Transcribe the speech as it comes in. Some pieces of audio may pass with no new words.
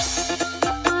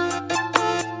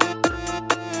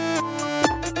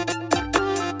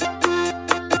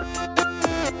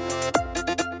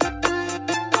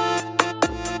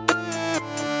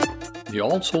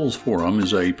All Souls Forum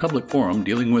is a public forum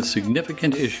dealing with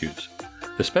significant issues,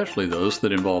 especially those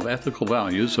that involve ethical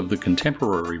values of the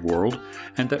contemporary world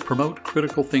and that promote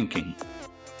critical thinking.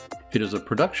 It is a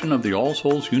production of the All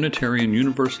Souls Unitarian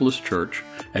Universalist Church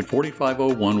at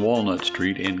 4501 Walnut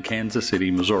Street in Kansas City,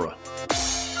 Missouri.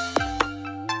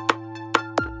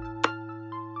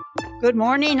 Good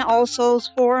morning, All Souls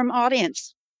Forum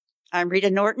audience. I'm Rita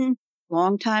Norton,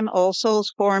 longtime All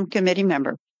Souls Forum committee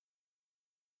member.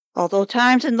 Although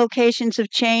times and locations have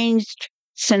changed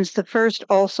since the first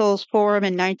All Souls Forum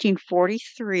in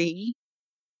 1943,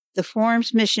 the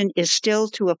forum's mission is still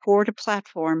to afford a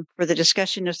platform for the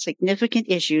discussion of significant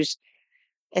issues,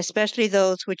 especially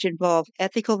those which involve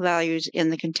ethical values in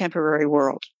the contemporary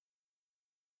world.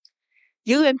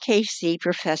 UMKC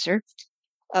professor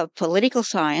of political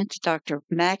science, Dr.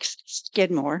 Max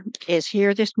Skidmore, is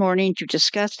here this morning to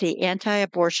discuss the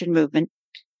anti-abortion movement,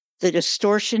 the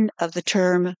distortion of the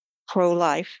term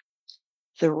pro-life,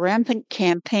 the rampant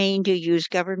campaign to use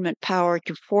government power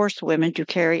to force women to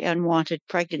carry unwanted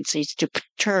pregnancies to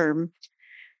term,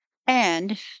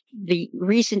 and the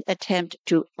recent attempt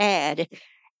to add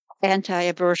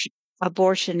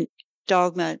anti-abortion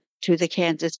dogma to the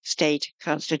Kansas State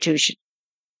Constitution.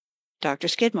 Dr.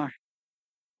 Skidmore.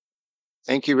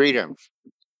 Thank you, Rita.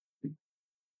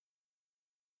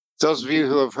 Those of you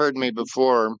who have heard me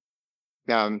before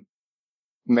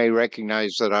may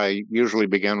recognize that I usually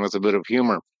begin with a bit of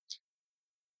humor.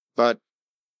 But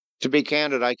to be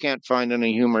candid, I can't find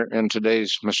any humor in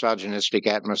today's misogynistic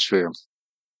atmosphere.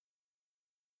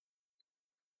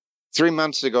 3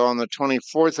 months ago, on the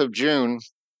 24th of June,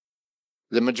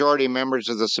 the majority members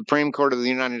of the Supreme Court of the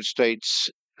United States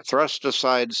thrust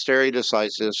aside stare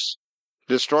decisis,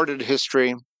 distorted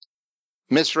history,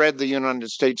 misread the United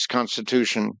States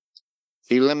Constitution,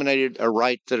 eliminated a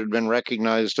right that had been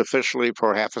recognized officially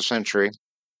for half a century,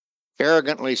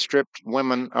 arrogantly stripped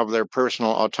women of their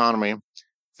personal autonomy,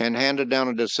 and handed down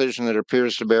a decision that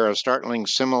appears to bear a startling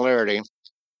similarity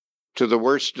to the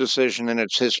worst decision in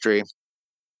its history,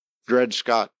 Dred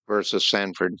Scott versus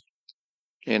Sandford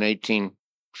in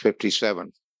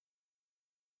 1857.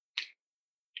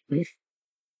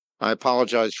 I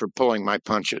apologize for pulling my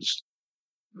punches.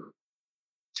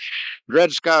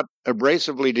 Dred Scott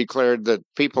abrasively declared that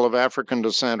people of African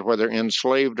descent, whether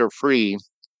enslaved or free,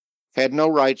 had no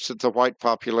rights that the white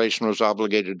population was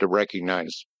obligated to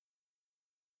recognize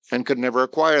and could never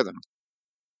acquire them.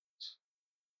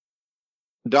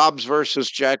 Dobbs versus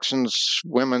Jackson's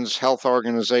Women's Health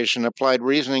Organization applied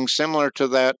reasoning similar to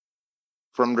that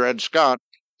from Dred Scott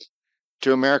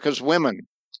to America's women.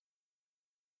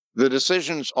 The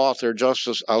decision's author,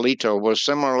 Justice Alito, was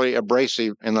similarly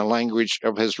abrasive in the language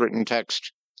of his written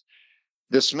text,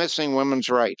 dismissing women's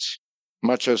rights,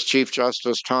 much as Chief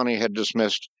Justice Taney had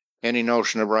dismissed any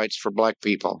notion of rights for black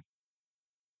people.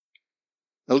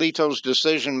 Alito's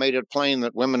decision made it plain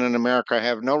that women in America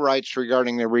have no rights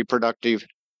regarding their reproductive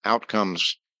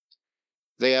outcomes.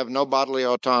 They have no bodily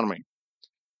autonomy.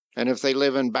 And if they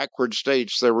live in backward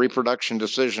states, their reproduction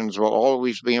decisions will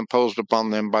always be imposed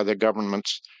upon them by the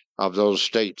governments of those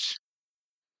states.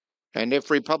 And if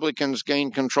Republicans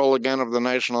gain control again of the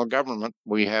national government,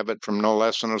 we have it from no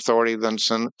less an authority than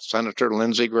Senator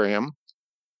Lindsey Graham,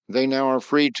 they now are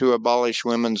free to abolish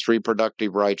women's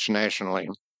reproductive rights nationally.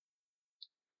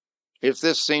 If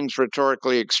this seems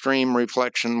rhetorically extreme,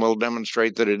 reflection will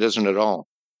demonstrate that it isn't at all.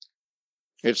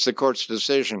 It's the court's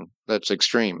decision that's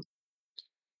extreme.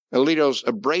 Alito's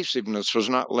abrasiveness was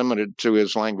not limited to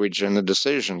his language in the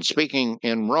decision. Speaking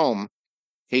in Rome,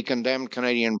 he condemned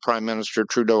Canadian Prime Minister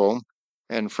Trudeau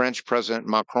and French President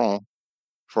Macron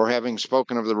for having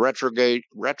spoken of the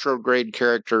retrograde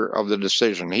character of the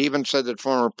decision. He even said that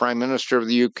former Prime Minister of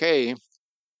the UK,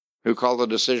 who called the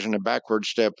decision a backward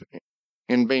step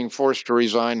in being forced to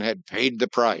resign, had paid the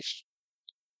price.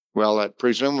 Well, that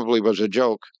presumably was a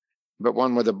joke, but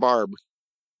one with a barb,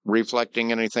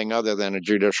 reflecting anything other than a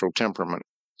judicial temperament.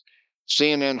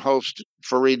 CNN host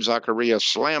Fareed Zakaria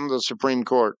slammed the Supreme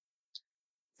Court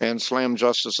and slammed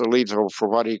Justice Alito for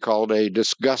what he called a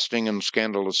disgusting and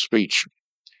scandalous speech.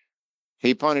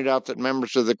 He pointed out that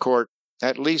members of the court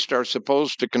at least are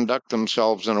supposed to conduct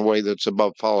themselves in a way that's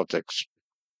above politics.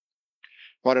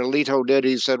 What Alito did,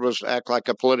 he said, was act like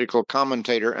a political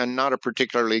commentator, and not a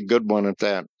particularly good one at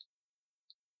that.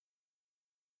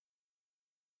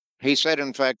 He said,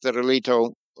 in fact, that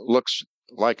Alito looks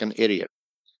like an idiot.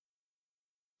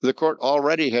 The court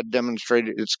already had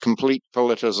demonstrated its complete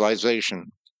politicization.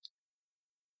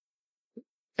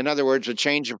 In other words, a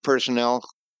change of personnel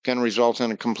can result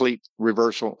in a complete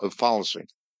reversal of policy.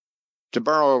 To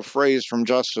borrow a phrase from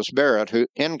Justice Barrett, who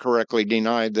incorrectly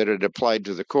denied that it applied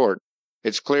to the court,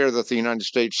 it's clear that the United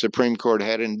States Supreme Court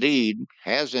has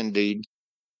indeed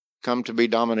come to be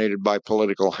dominated by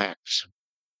political hacks.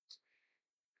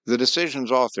 The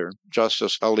decision's author,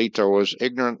 Justice Alito, was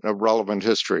ignorant of relevant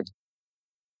history,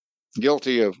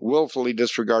 guilty of willfully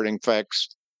disregarding facts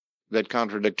that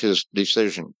contradict his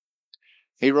decision.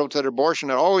 He wrote that abortion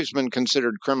had always been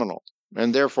considered criminal,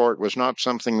 and therefore it was not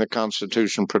something the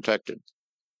Constitution protected.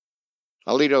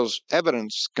 Alito's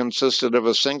evidence consisted of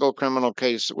a single criminal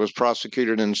case that was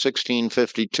prosecuted in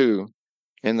 1652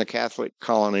 in the Catholic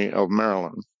colony of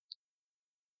Maryland.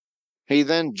 He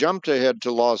then jumped ahead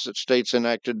to laws that states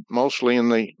enacted mostly in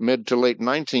the mid to late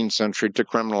 19th century to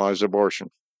criminalize abortion.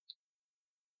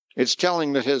 It's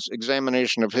telling that his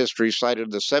examination of history cited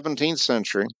the 17th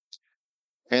century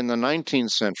and the 19th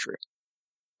century,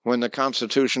 when the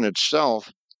Constitution itself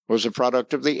was a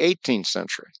product of the 18th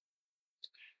century.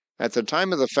 At the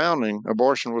time of the founding,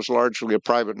 abortion was largely a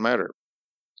private matter,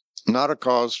 not a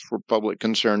cause for public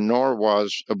concern, nor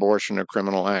was abortion a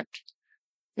criminal act.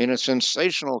 In a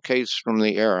sensational case from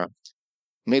the era,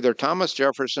 neither Thomas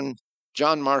Jefferson,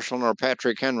 John Marshall, nor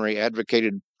Patrick Henry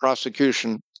advocated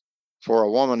prosecution for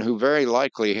a woman who very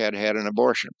likely had had an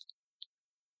abortion.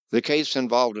 The case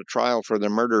involved a trial for the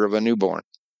murder of a newborn,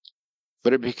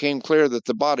 but it became clear that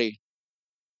the body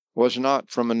was not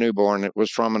from a newborn, it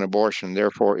was from an abortion.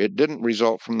 Therefore, it didn't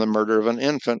result from the murder of an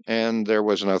infant, and there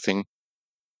was nothing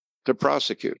to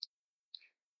prosecute.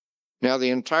 Now, the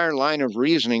entire line of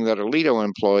reasoning that Alito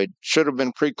employed should have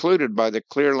been precluded by the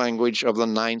clear language of the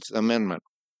Ninth Amendment.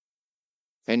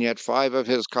 And yet 5 of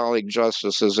his colleague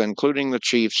justices, including the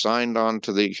chief, signed on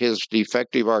to his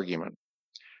defective argument.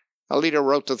 Alito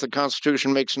wrote that the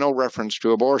Constitution makes no reference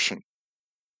to abortion.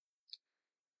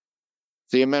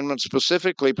 The amendment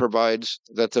specifically provides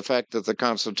that the fact that the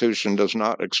Constitution does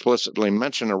not explicitly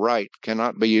mention a right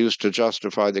cannot be used to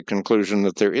justify the conclusion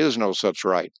that there is no such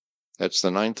right. That's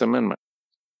the Ninth Amendment.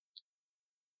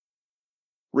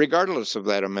 Regardless of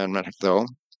that amendment, though,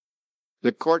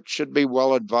 the court should be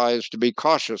well advised to be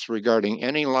cautious regarding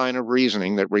any line of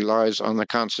reasoning that relies on the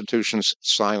Constitution's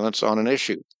silence on an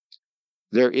issue.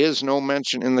 There is no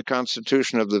mention in the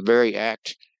Constitution of the very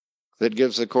act that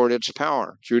gives the court its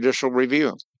power, judicial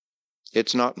review.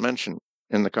 It's not mentioned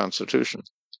in the Constitution.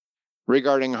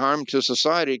 Regarding harm to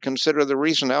society, consider the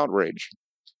recent outrage.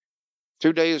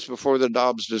 2 days before the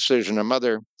Dobbs decision, a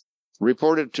mother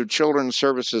reported to Children's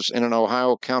Services in an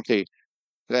Ohio county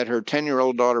that her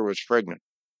 10-year-old daughter was pregnant.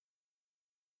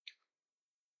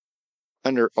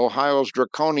 Under Ohio's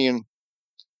draconian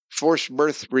forced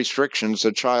birth restrictions,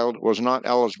 the child was not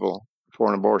eligible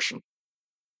for an abortion.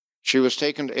 She was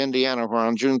taken to Indiana, where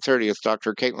on June 30th,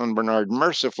 Dr. Caitlin Bernard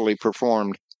mercifully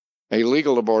performed a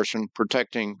legal abortion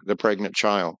protecting the pregnant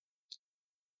child.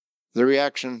 The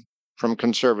reaction from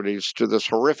conservatives to this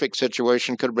horrific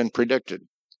situation could have been predicted,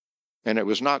 and it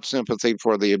was not sympathy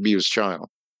for the abused child.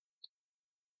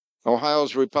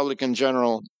 Ohio's Republican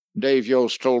General Dave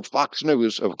Yost told Fox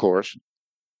News, of course,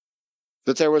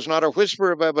 that there was not a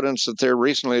whisper of evidence that there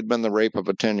recently had been the rape of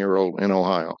a 10-year-old in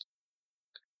Ohio.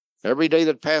 Every day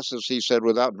that passes, he said,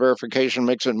 without verification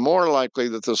makes it more likely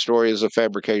that the story is a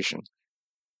fabrication.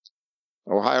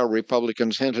 Ohio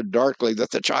Republicans hinted darkly that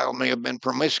the child may have been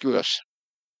promiscuous.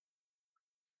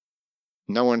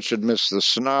 No one should miss the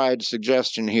snide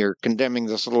suggestion here, condemning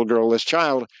this little girl, this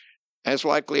child, as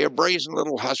likely a brazen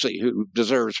little hussy who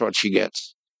deserves what she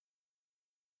gets.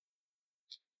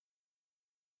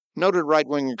 Noted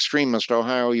right-wing extremist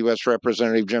Ohio U.S.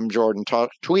 Representative Jim Jordan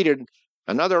tweeted,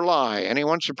 "Another lie.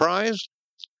 Anyone surprised?"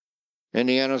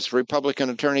 Indiana's Republican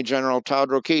Attorney General Todd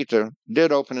Rokita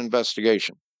did open an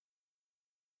investigation,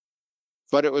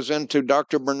 but it was into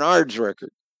Dr. Bernard's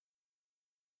record,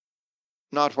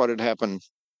 not what had happened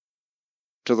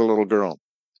to the little girl.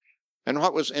 And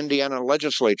what was Indiana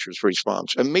legislature's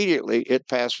response? Immediately, it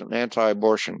passed an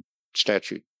anti-abortion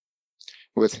statute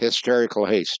with hysterical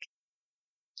haste.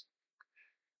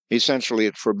 Essentially,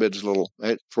 it forbids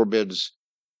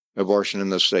abortion in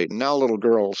the state. And now little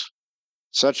girls,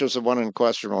 such as the one in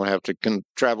question, will have to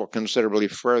travel considerably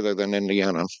farther than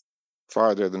Indiana,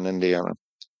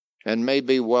 and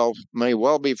may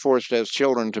well be forced as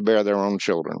children to bear their own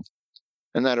children.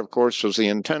 And that, of course, was the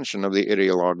intention of the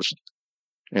ideologues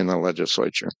in the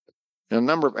legislature. And a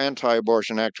number of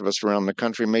anti-abortion activists around the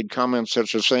country made comments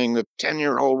such as saying that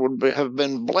 10-year-old would have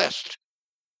been blessed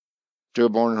to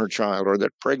have born her child, or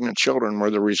that pregnant children were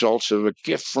the results of a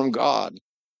gift from God.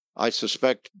 I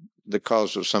suspect the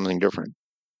cause was something different.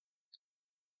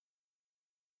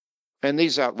 And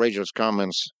these outrageous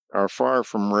comments are far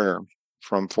from rare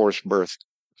from forced birth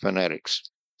fanatics.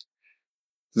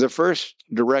 The first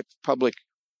direct public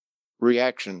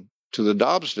reaction to the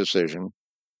Dobbs decision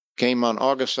came on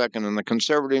August 2nd in the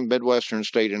conservative Midwestern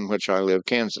state in which I live,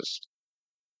 Kansas.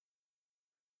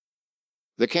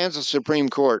 The Kansas Supreme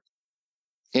Court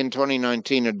in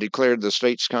 2019 had declared the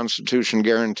state's constitution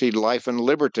guaranteed life and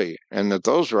liberty, and that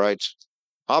those rights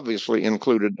obviously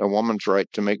included a woman's right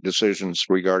to make decisions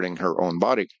regarding her own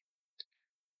body.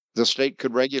 The state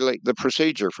could regulate the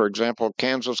procedure. For example,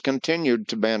 Kansas continued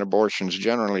to ban abortions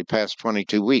generally past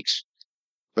 22 weeks,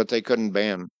 but they couldn't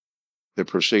ban the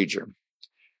procedure.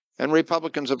 And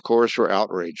Republicans, of course, were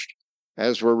outraged,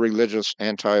 as were religious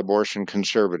anti-abortion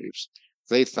conservatives.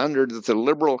 They thundered that the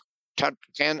liberal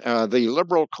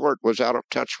court was out of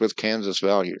touch with Kansas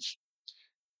values.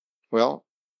 Well,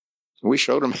 we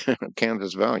showed them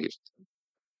Kansas values.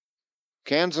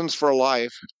 Kansans for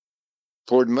Life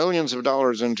poured millions of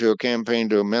dollars into a campaign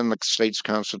to amend the state's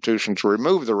constitution to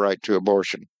remove the right to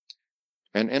abortion.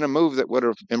 And in a move that would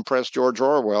have impressed George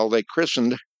Orwell, they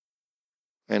christened,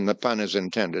 and the pun is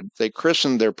intended, they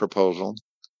christened their proposal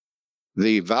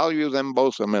the Value Them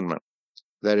Both Amendment.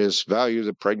 That is, value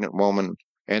the pregnant woman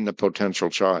and the potential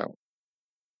child.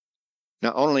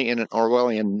 Now, only in an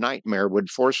Orwellian nightmare would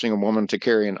forcing a woman to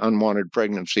carry an unwanted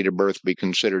pregnancy to birth be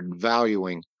considered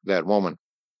valuing that woman.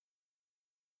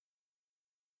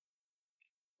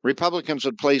 Republicans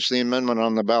had placed the amendment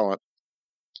on the ballot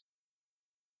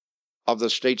of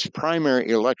the state's primary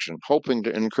election, hoping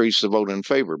to increase the vote in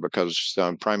favor, because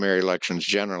primary elections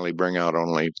generally bring out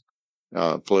only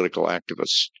political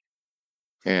activists.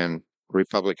 And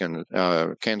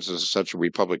Kansas is such a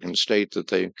Republican state that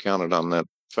they counted on that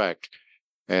fact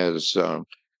as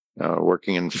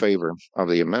working in favor of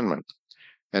the amendment.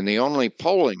 And the only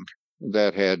polling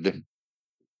that had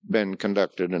been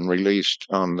conducted and released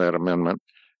on that amendment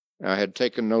had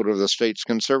taken note of the state's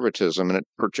conservatism, and it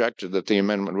projected that the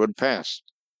amendment would pass.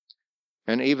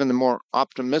 And even the more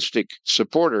optimistic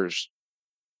supporters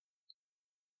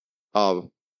of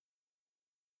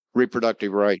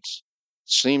reproductive rights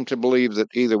seemed to believe that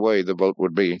either way the vote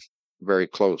would be very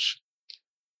close.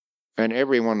 And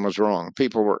everyone was wrong.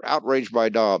 People were outraged by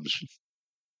Dobbs.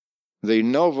 The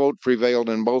no vote prevailed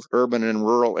in both urban and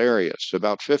rural areas.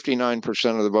 About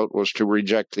 59% of the vote was to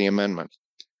reject the amendment.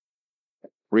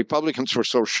 Republicans were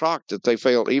so shocked that they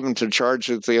failed even to charge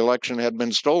that the election had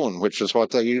been stolen, which is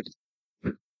what they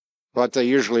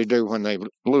usually do when they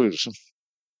lose.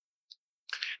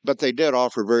 But they did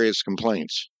offer various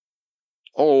complaints.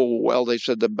 Oh, well, they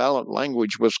said the ballot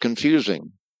language was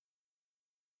confusing,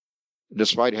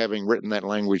 despite having written that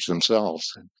language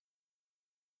themselves.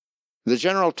 The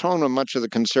general tone of much of the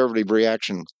conservative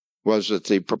reaction was that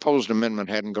the proposed amendment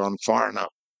hadn't gone far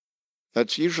enough.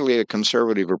 That's usually a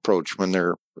conservative approach when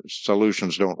their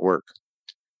solutions don't work.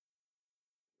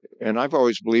 And I've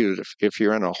always believed that if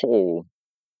you're in a hole,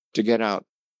 to get out,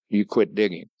 you quit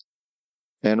digging.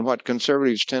 And what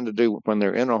conservatives tend to do when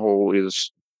they're in a hole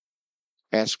is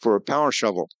ask for a power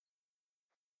shovel.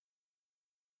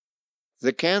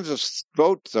 The Kansas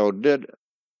vote, though, did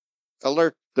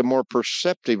alert the more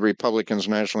perceptive Republicans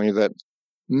nationally that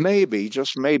maybe,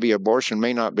 just maybe, abortion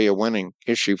may not be a winning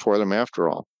issue for them after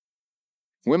all.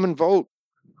 Women vote.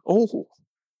 Oh.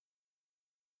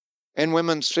 And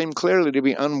women seem clearly to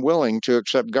be unwilling to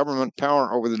accept government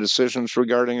power over the decisions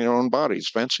regarding their own bodies.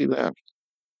 Fancy that.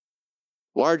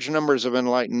 Large numbers of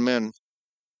enlightened men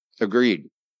agreed.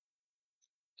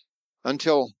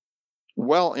 Until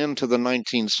well into the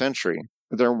 19th century,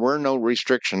 there were no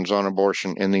restrictions on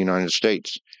abortion in the United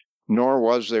States, nor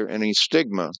was there any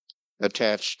stigma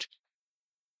attached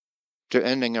to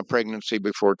ending a pregnancy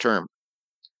before term.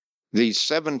 The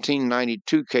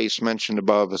 1792 case mentioned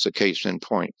above is a case in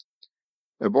point.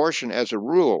 Abortion, as a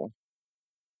rule,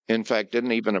 in fact,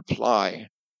 didn't even apply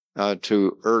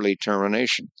to early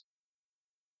termination.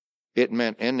 It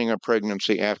meant ending a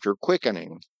pregnancy after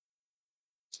quickening.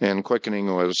 And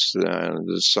quickening was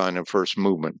the sign of first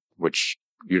movement, which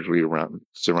usually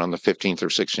is around the 15th or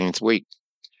 16th week.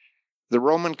 The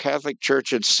Roman Catholic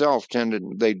Church itself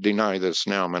they deny this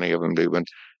now, many of them do, but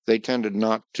they tended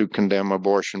not to condemn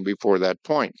abortion before that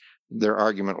point. Their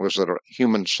argument was that a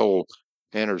human soul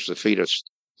enters the fetus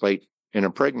late in a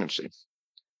pregnancy.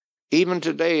 Even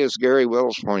today, as Gary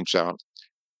Wills points out,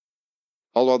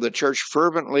 although the church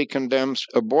fervently condemns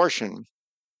abortion,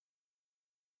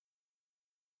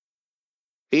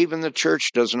 even the church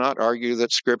does not argue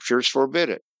that scriptures forbid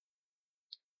it.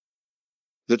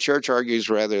 The church argues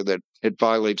rather that it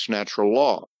violates natural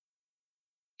law.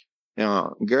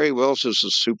 Now, Gary Wills is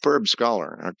a superb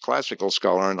scholar, a classical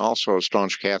scholar, and also a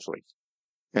staunch Catholic.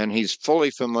 And he's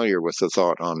fully familiar with the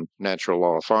thought on natural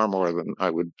law, far more than I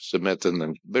would submit than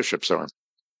the bishops are.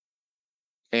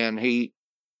 And he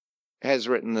has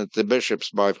written that the bishops,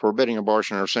 by forbidding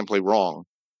abortion, are simply wrong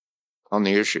on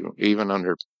the issue, even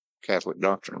under Catholic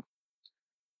doctrine.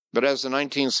 But as the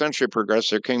 19th century progressed,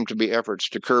 there came to be efforts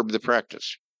to curb the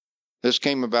practice. This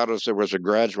came about as there was a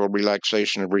gradual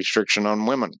relaxation of restriction on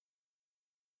women.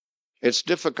 It's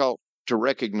difficult to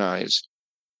recognize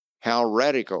how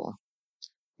radical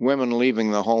women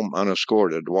leaving the home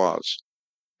unescorted was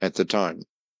at the time.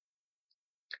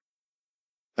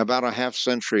 About a half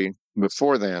century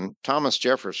before then, Thomas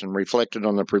Jefferson reflected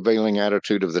on the prevailing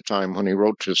attitude of the time when he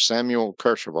wrote to Samuel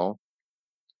Kercheval.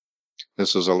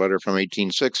 This is a letter from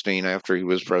 1816 after he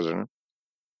was president,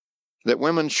 that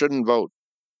women shouldn't vote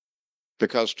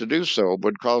because to do so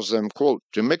would cause them, quote,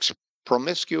 to mix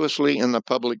promiscuously in the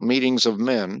public meetings of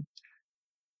men,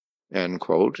 end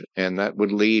quote, and that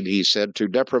would lead, he said, to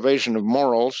deprivation of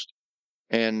morals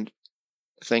and,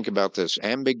 think about this,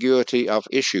 ambiguity of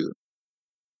issue.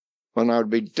 Well, now it would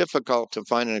be difficult to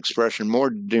find an expression more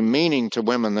demeaning to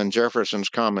women than Jefferson's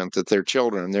comment that their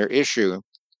children, their issue,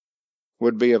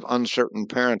 would be of uncertain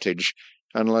parentage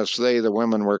unless they, the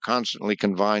women, were constantly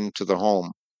confined to the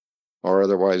home or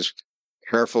otherwise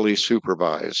carefully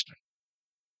supervised.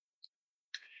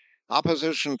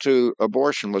 Opposition to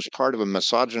abortion was part of a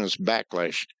misogynist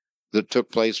backlash that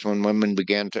took place when women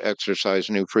began to exercise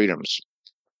new freedoms.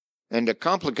 And to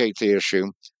complicate the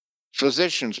issue,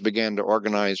 physicians began to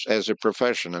organize as a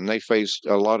profession, and they faced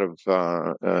a lot of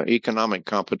economic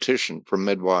competition from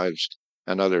midwives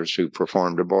and others who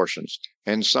performed abortions,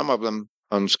 and some of them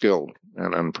unskilled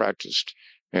and unpracticed.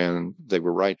 And they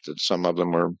were right that some of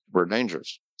them were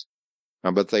dangerous.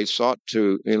 But they sought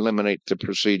to eliminate the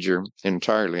procedure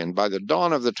entirely. And by the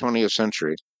dawn of the 20th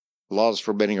century, laws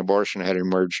forbidding abortion had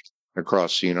emerged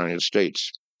across the United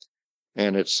States.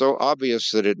 And it's so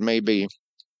obvious that it may be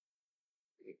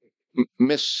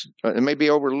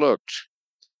overlooked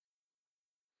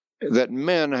that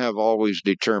men have always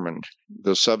determined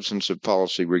the substance of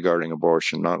policy regarding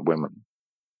abortion, not women.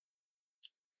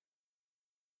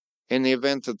 In the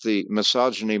event that the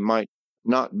misogyny might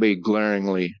not be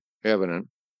glaringly evident,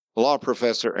 law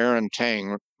professor Aaron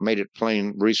Tang made it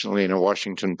plain recently in a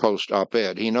Washington Post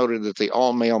op-ed. He noted that the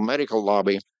all-male medical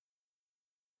lobby,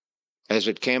 as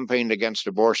it campaigned against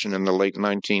abortion in the late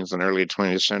 19th and early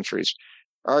 20th centuries,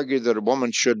 argued that a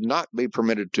woman should not be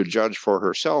permitted to judge for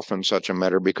herself in such a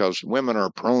matter because women are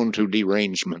prone to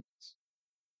derangement.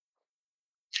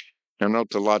 Now note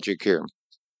the logic here.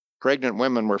 Pregnant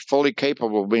women were fully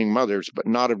capable of being mothers, but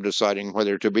not of deciding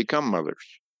whether to become mothers.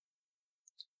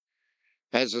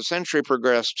 As the century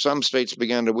progressed, some states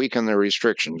began to weaken their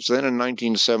restrictions. Then in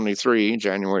 1973,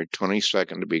 January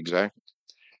 22nd to be exact,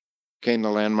 came the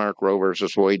landmark Roe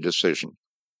versus Wade decision.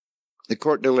 The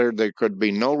court declared there could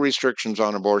be no restrictions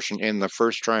on abortion in the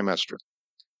first trimester.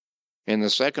 In the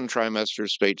second trimester,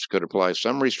 states could apply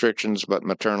some restrictions, but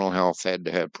maternal health had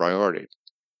to have priority.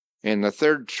 In the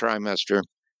third trimester,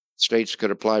 states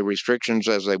could apply restrictions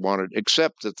as they wanted,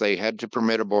 except that they had to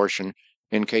permit abortion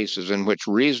in cases in which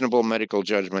reasonable medical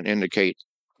judgment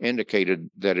indicated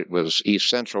that it was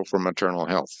essential for maternal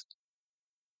health.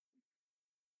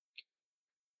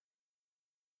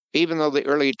 Even though the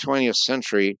early 20th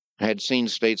century had seen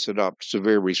states adopt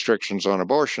severe restrictions on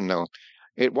abortion, though,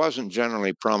 it wasn't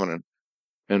generally prominent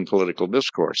in political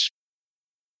discourse.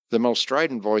 The most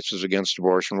strident voices against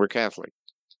abortion were Catholic.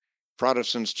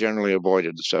 Protestants generally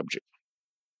avoided the subject,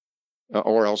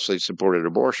 or else they supported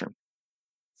abortion.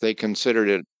 They considered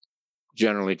it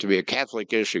generally to be a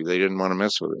Catholic issue. They didn't want to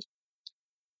mess with it.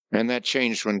 And that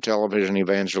changed when television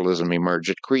evangelism emerged.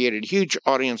 It created huge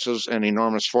audiences and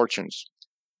enormous fortunes.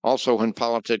 Also, when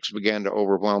politics began to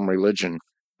overwhelm religion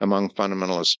among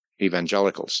fundamentalist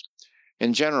evangelicals.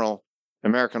 In general,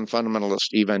 American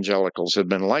fundamentalist evangelicals had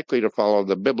been likely to follow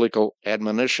the biblical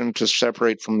admonition to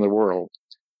separate from the world,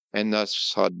 and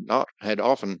thus had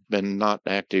often been not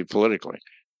active politically.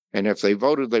 And if they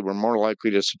voted, they were more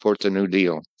likely to support the New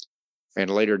Deal and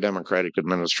later Democratic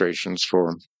administrations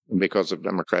because of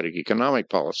democratic economic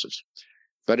policies.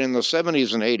 But in the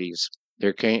 70s and 80s,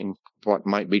 there came what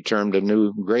might be termed a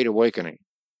new Great Awakening.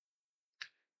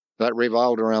 That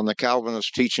revolved around the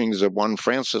Calvinist teachings of one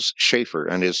Francis Schaeffer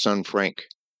and his son Frank.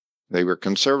 They were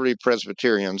conservative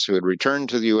Presbyterians who had returned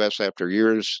to the U.S. after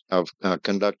years of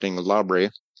conducting L'Abre,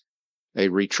 a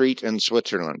retreat in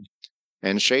Switzerland,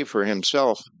 and Schaeffer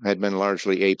himself had been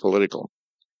largely apolitical.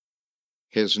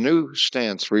 His new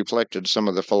stance reflected some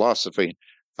of the philosophy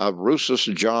of Rousseau's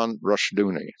John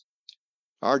Rushdoony.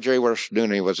 R.J.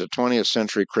 Rushdoony was a 20th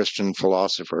century Christian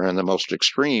philosopher and the most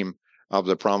extreme of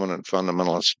the prominent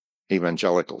fundamentalist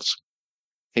evangelicals.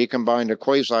 He combined a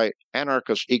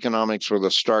quasi-anarchist economics with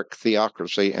a stark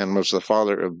theocracy and was the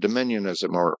father of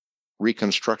dominionism or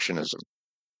Reconstructionism.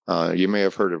 You may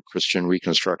have heard of Christian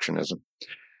Reconstructionism.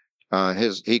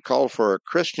 He called for a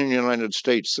Christian United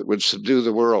States that would subdue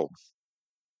the world.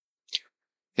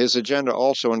 His agenda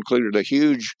also included a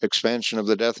huge expansion of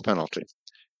the death penalty.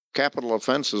 Capital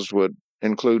offenses would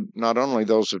include not only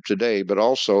those of today, but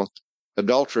also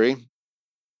adultery,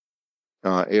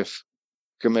 if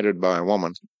committed by a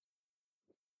woman,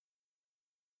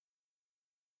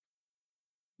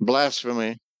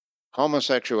 blasphemy,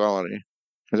 homosexuality,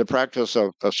 the practice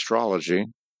of astrology,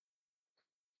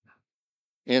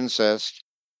 incest,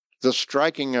 the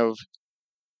striking of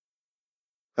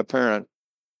a parent,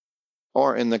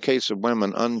 or in the case of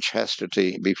women,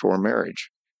 unchastity before marriage.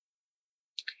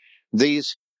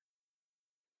 These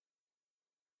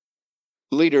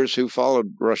leaders who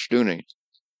followed Rushdoony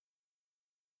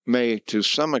may to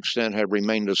some extent have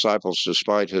remained disciples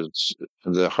despite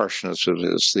the harshness of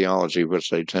his theology, which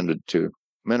they tended to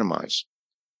minimize.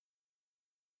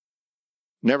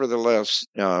 Nevertheless,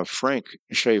 Frank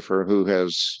Schaeffer, who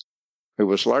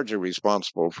was largely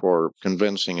responsible for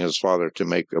convincing his father to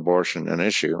make abortion an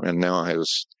issue, and now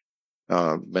has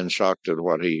been shocked at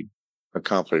what he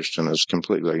accomplished and has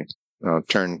completely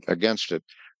turned against it.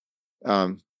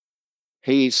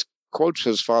 He quotes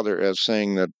his father as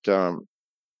saying that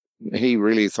he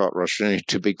really thought Rushdoony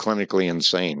to be clinically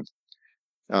insane,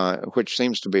 which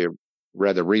seems to be a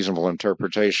rather reasonable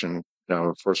interpretation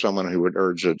for someone who would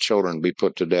urge that children be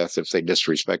put to death if they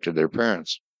disrespected their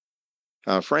parents.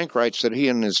 Frank writes that he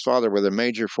and his father were the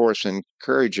major force in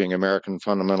encouraging American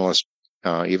fundamentalist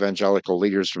evangelical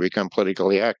leaders to become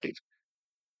politically active.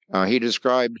 He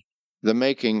described the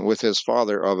making with his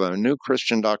father of a new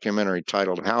Christian documentary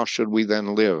titled How Should We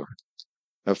Then Live?,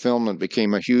 a film that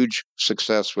became a huge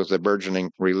success with the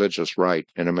burgeoning religious right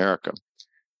in America.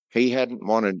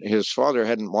 His father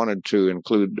hadn't wanted to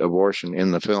include abortion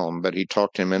in the film, but he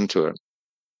talked him into it.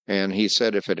 And he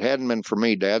said, if it hadn't been for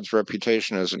me, Dad's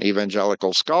reputation as an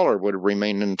evangelical scholar would have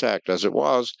remained intact. As it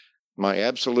was, my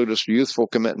absolutist youthful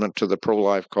commitment to the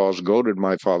pro-life cause goaded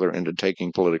my father into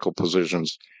taking political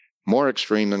positions more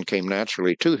extreme than came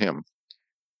naturally to him.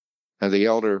 And the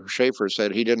elder Schaeffer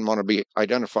said he didn't want to be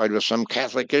identified with some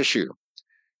Catholic issue,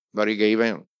 but he gave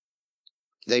in.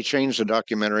 They changed the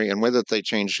documentary, and with it, they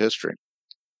changed history.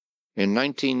 In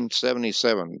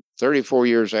 1977, 34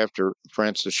 years after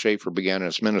Francis Schaeffer began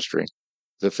his ministry,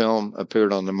 the film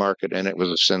appeared on the market, and it was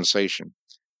a sensation.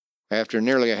 After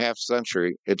nearly a half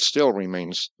century, it still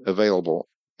remains available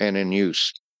and in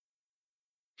use.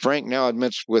 Frank now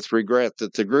admits with regret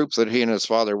that the group that he and his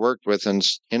father worked with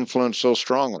influenced so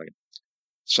strongly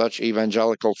such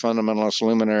evangelical fundamentalist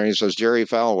luminaries as Jerry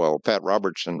Falwell, Pat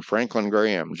Robertson, Franklin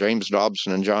Graham, James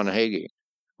Dobson, and John Hagee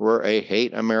were a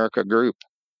hate America group,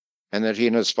 and that he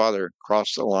and his father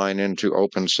crossed the line into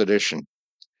open sedition.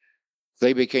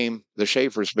 The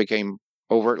Schaeffers became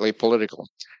overtly political,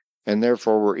 and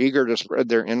therefore were eager to spread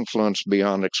their influence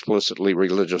beyond explicitly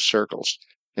religious circles.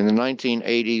 In the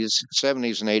 1980s,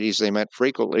 70s, and 80s, they met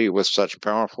frequently with such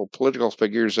powerful political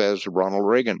figures as Ronald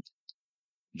Reagan,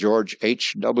 George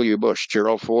H.W. Bush,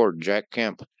 Gerald Ford, Jack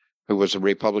Kemp, who was a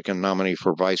Republican nominee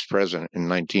for vice president in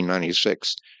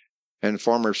 1996, and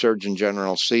former Surgeon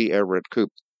General C. Everett Koop.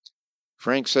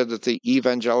 Frank said that the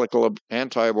evangelical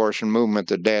anti-abortion movement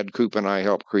that Dad Koop and I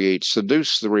helped create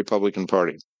seduced the Republican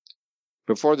Party.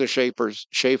 Before the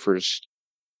Schaeffers,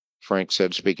 Frank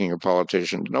said, speaking of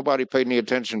politicians, nobody paid any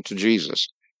attention to Jesus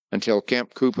until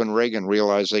Kemp, Koop, and Reagan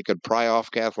realized they could pry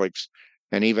off Catholics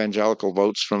and evangelical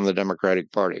votes from the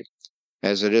Democratic Party.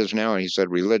 As it is now, he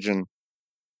said, religion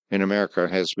in America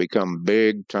has become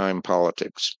big-time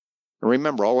politics. And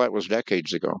remember, all that was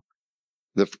decades ago.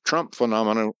 The Trump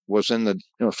phenomenon was in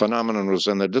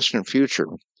the distant future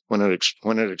when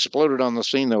it exploded on the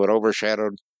scene, though it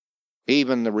overshadowed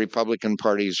even the Republican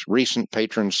Party's recent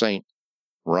patron saint,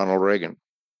 Ronald Reagan.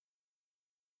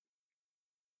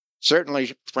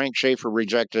 Certainly, Frank Schaeffer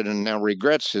rejected and now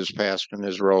regrets his past and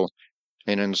his role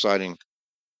in inciting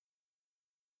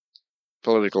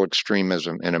political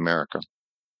extremism in America.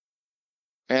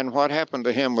 And what happened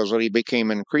to him was that he became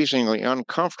increasingly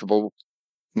uncomfortable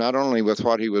not only with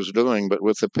what he was doing, but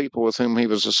with the people with whom he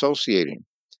was associating.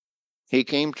 He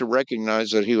came to recognize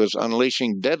that he was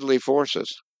unleashing deadly forces.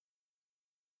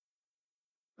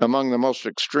 Among the most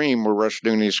extreme were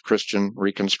Rushdoony's Christian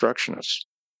Reconstructionists.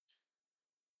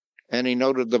 And he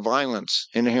noted the violence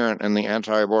inherent in the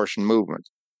anti-abortion movement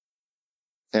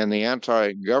and the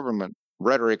anti-government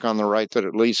rhetoric on the right that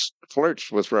at least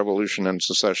flirts with revolution and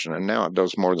secession, and now it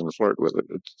does more than flirt with it.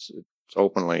 It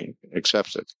openly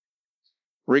accepts it.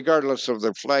 Regardless of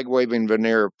the flag-waving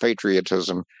veneer of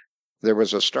patriotism, there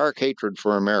was a stark hatred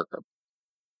for America,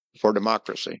 for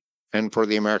democracy, and for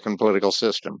the American political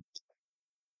system.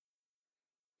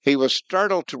 He was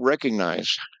startled to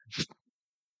recognize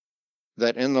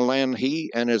that in the land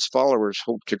he and his followers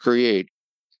hoped to create,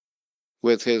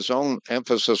 with his own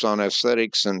emphasis on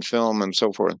aesthetics and film and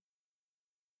so forth,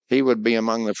 he would be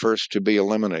among the first to be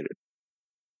eliminated.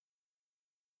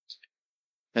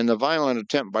 And the violent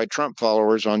attempt by Trump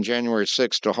followers on January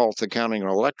 6 to halt the counting of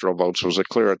electoral votes was a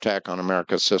clear attack on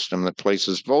America's system that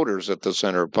places voters at the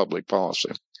center of public policy.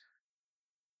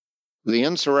 The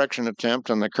insurrection attempt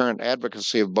and the current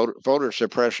advocacy of voter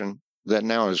suppression that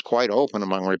now is quite open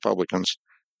among Republicans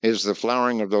is the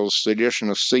flowering of those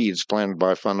seditionist seeds planted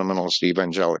by fundamentalist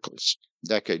evangelicals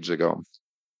decades ago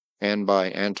and by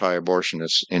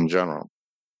anti-abortionists in general.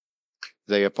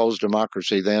 They opposed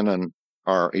democracy then and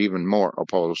are even more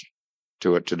opposed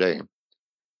to it today.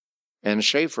 And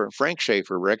Frank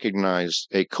Schaeffer, recognized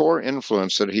a core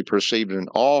influence that he perceived in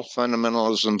all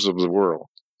fundamentalisms of the world,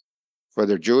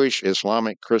 whether Jewish,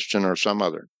 Islamic, Christian, or some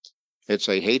other. It's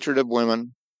a hatred of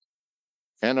women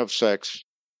and of sex,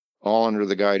 all under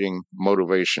the guiding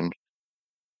motivation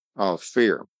of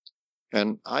fear.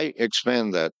 And I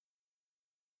expand that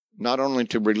not only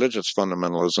to religious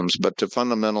fundamentalisms, but to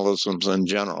fundamentalisms in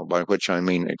general, by which I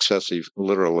mean excessive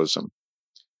literalism.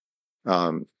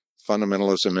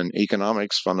 Fundamentalism in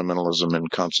economics, fundamentalism in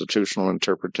constitutional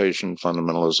interpretation,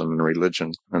 fundamentalism in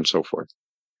religion, and so forth.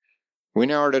 We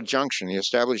now are at a junction. The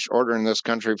established order in this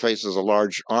country faces a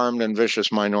large, armed, and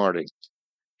vicious minority,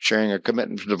 sharing a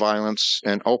commitment to violence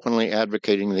and openly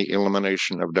advocating the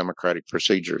elimination of democratic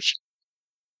procedures.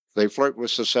 They flirt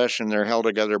with secession. They're held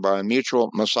together by a mutual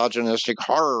misogynistic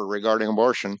horror regarding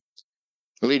abortion,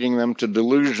 leading them to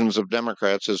delusions of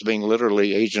Democrats as being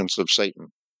literally agents of Satan.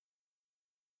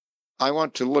 I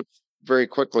want to look very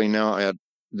quickly now at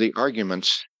the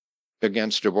arguments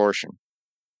against abortion.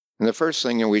 And the first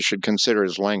thing that we should consider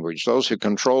is language. Those who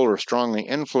control or strongly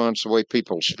influence the way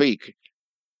people speak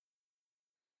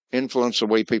influence the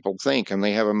way people think, and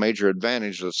they have a major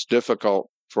advantage that's difficult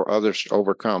for others to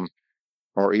overcome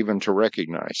or even to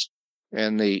recognize.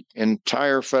 And the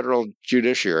entire federal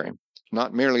judiciary,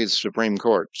 not merely the Supreme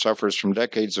Court, suffers from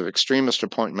decades of extremist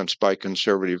appointments by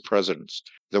conservative presidents.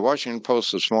 The Washington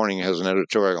Post this morning has an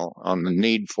editorial on the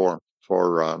need for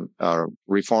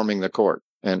reforming the court,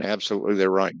 and absolutely they're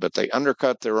right. But they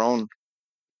undercut their own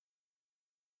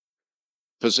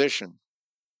position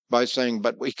by saying,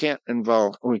 but we can't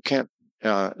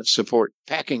support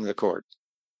packing the court.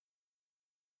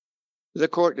 The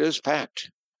court is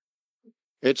packed.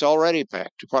 It's already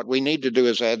packed. What we need to do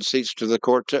is add seats to the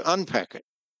court to unpack it.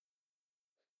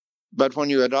 But when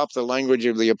you adopt the language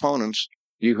of the opponents,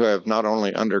 you have not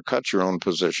only undercut your own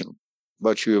position,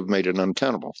 but you have made it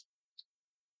untenable.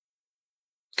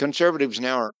 Conservatives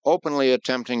now are openly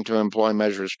attempting to employ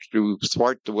measures to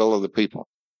thwart the will of the people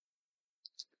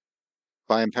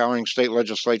by empowering state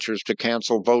legislatures to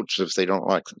cancel votes if they don't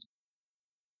like them.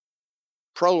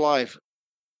 Pro-life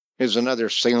is another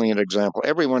salient example.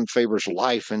 Everyone favors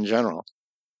life in general,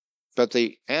 but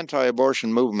the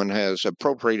anti-abortion movement has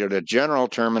appropriated a general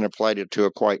term and applied it to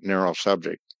a quite narrow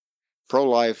subject.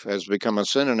 Pro-life has become a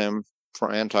synonym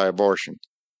for anti-abortion.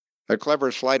 A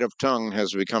clever sleight of tongue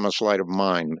has become a sleight of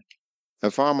mind.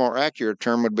 A far more accurate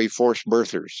term would be forced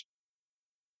birthers.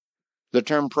 The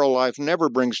term pro-life never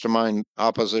brings to mind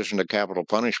opposition to capital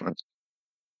punishment.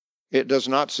 It does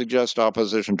not suggest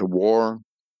opposition to war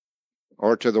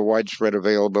or to the widespread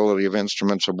availability of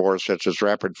instruments of war such as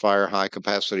rapid-fire,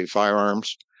 high-capacity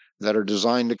firearms that are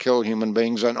designed to kill human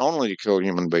beings and only to kill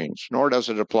human beings, nor does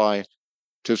it apply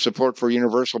to support for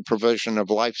universal provision of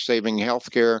life-saving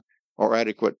health care or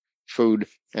adequate food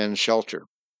and shelter.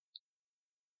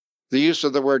 The use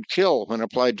of the word kill when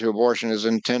applied to abortion is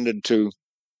intended to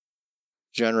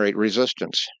generate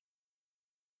resistance.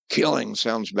 Killing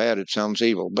sounds bad, it sounds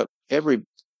evil, but every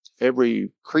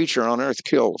creature on earth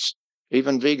kills.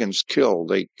 Even vegans kill.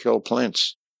 They kill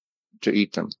plants to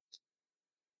eat them.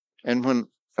 And when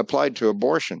applied to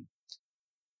abortion,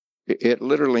 it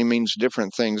literally means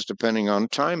different things depending on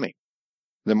timing.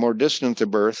 The more distant the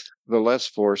birth, the less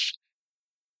force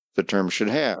the term should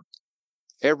have.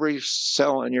 Every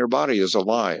cell in your body is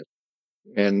alive.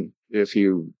 And if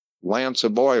you lance a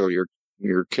boil,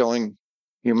 you're killing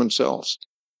human cells,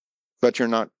 but you're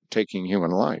not taking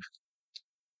human life.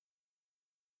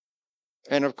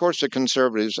 And of course, the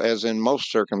conservatives, as in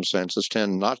most circumstances,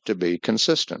 tend not to be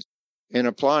consistent. In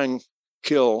applying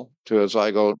kill to a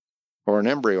zygote or an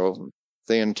embryo,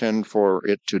 they intend for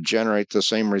it to generate the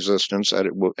same resistance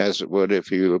as it would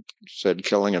if you said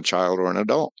killing a child or an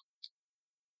adult.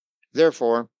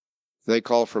 Therefore, they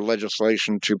call for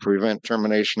legislation to prevent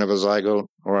termination of a zygote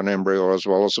or an embryo as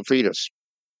well as a fetus.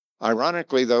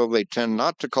 Ironically, though, they tend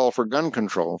not to call for gun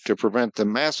control to prevent the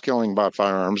mass killing by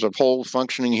firearms of whole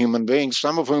functioning human beings,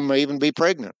 some of whom may even be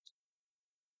pregnant.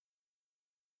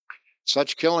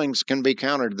 Such killings can be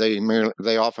countered,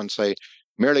 they often say,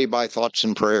 merely by thoughts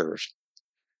and prayers.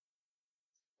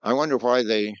 I wonder why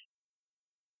they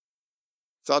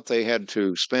thought they had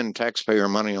to spend taxpayer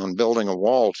money on building a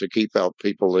wall to keep out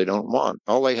people they don't want.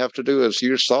 All they have to do is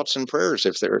use thoughts and prayers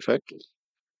if they're effective.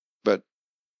 But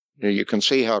you can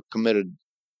see how committed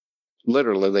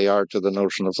literally they are to the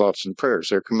notion of thoughts and prayers.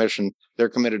 They're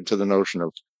committed to the notion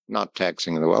of not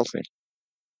taxing the wealthy.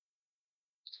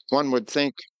 One would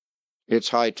think it's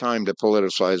high time to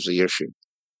politicize the issue.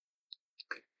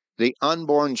 The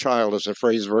unborn child is a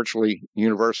phrase virtually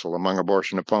universal among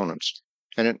abortion opponents,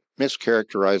 and it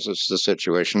mischaracterizes the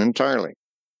situation entirely,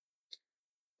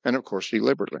 and of course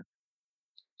deliberately.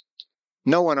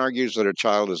 No one argues that a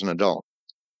child is an adult.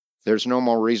 There's no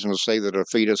more reason to say that a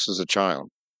fetus is a child,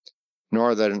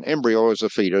 nor that an embryo is a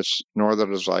fetus, nor that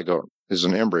a zygote is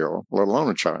an embryo, let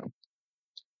alone a child.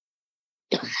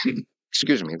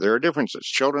 Excuse me, there are differences.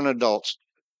 Children, adults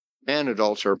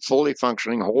are fully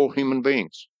functioning whole human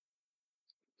beings.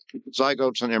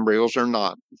 Zygotes and embryos are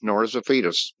not, nor is a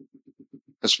fetus,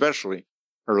 especially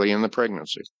early in the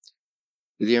pregnancy.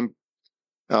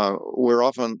 We're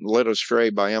often led astray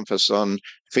by emphasis on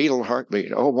fetal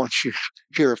heartbeat. Oh, once you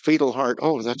hear a fetal heart,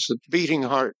 oh, that's the beating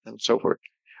heart, and so forth.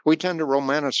 We tend to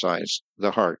romanticize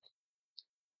the heart.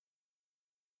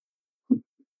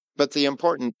 But the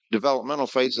important developmental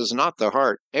phase is not the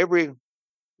heart. Every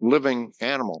living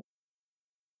animal,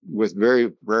 with very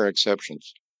rare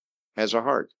exceptions, has a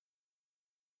heart.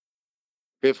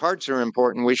 If hearts are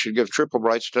important, we should give triple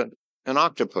rights to an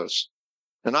octopus.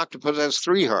 An octopus has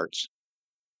 3 hearts.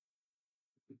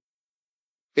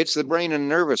 It's the brain and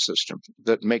nervous system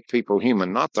that make people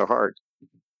human, not the heart.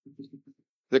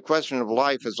 The question of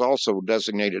life is also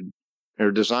designated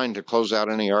or designed to close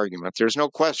out any argument. There's no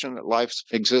question that life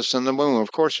exists in the womb.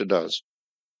 Of course it does.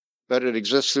 But it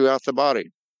exists throughout the body.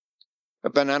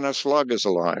 A banana slug is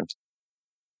alive.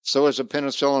 So is a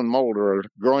penicillin mold or a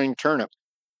growing turnip.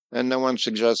 And no one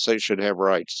suggests they should have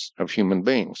rights of human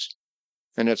beings.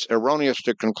 And it's erroneous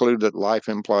to conclude that life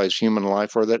implies human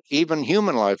life, or that even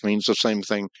human life means the same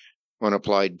thing when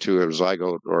applied to a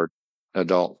zygote or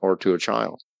adult or to a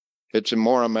child. It's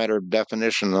more a matter of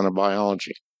definition than of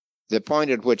biology. The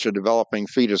point at which a developing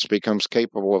fetus becomes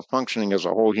capable of functioning as a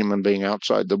whole human being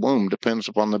outside the womb depends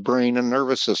upon the brain and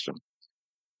nervous system,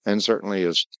 and certainly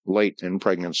is late in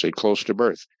pregnancy, close to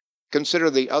birth. Consider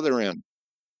the other end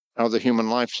of the human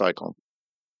life cycle.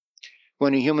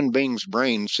 When a human being's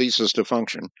brain ceases to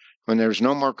function, when there's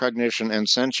no more cognition and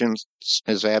sentience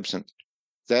is absent,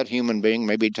 that human being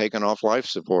may be taken off life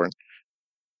support,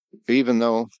 even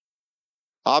though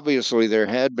obviously there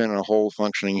had been a whole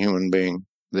functioning human being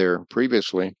there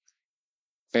previously,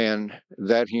 and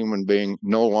that human being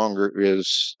no longer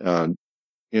is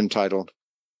entitled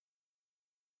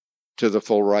to the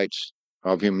full rights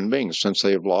of human beings, since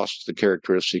they have lost the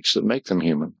characteristics that make them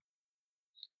human.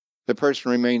 The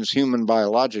person remains human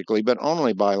biologically, but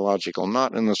only biological,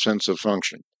 not in the sense of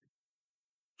function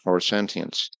or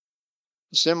sentience.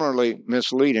 Similarly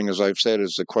misleading, as I've said,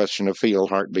 is the question of fetal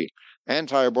heartbeat.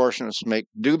 Anti-abortionists make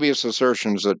dubious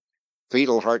assertions that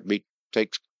fetal heartbeat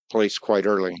takes place quite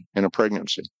early in a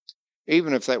pregnancy.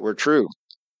 Even if that were true,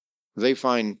 they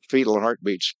find fetal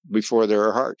heartbeats before there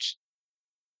are hearts.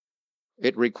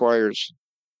 It requires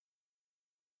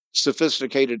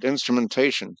sophisticated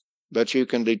instrumentation, but you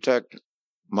can detect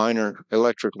minor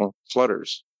electrical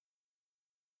flutters.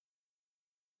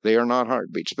 They are not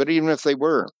heartbeats, but even if they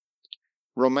were,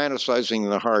 romanticizing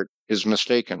the heart is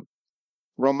mistaken.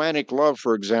 Romantic love,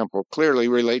 for example, clearly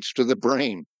relates to the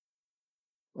brain,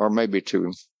 or maybe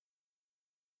to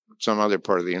some other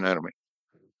part of the anatomy.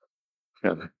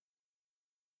 Yeah.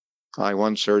 I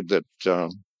once heard that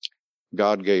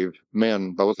God gave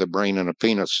men both a brain and a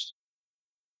penis,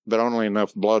 but only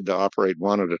enough blood to operate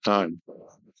one at a time.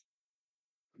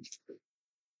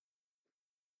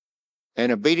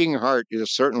 And a beating heart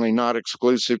is certainly not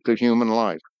exclusive to human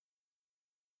life,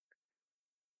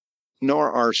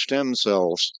 nor are stem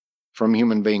cells from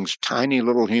human beings, tiny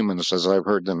little humans, as I've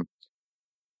heard them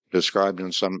described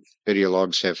in some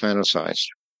ideologues have fantasized.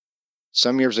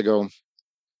 Some years ago,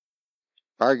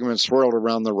 arguments swirled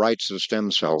around the rights of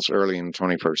stem cells early in the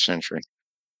 21st century.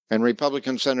 And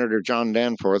Republican Senator John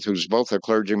Danforth, who's both a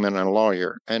clergyman and a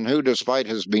lawyer, and who, despite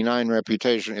his benign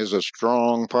reputation, is a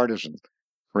strong partisan.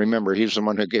 Remember, he's the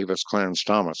one who gave us Clarence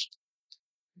Thomas.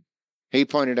 He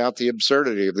pointed out the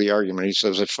absurdity of the argument. He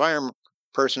says, if fire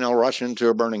personnel rush into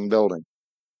a burning building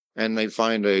and they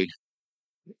find a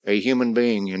human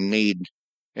being in need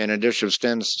and a dish of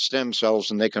stem cells,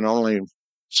 and they can only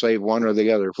save one or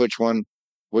the other, which one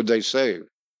would they save?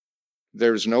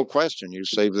 There's no question you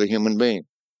save the human being.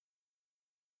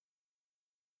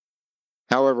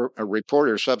 However, a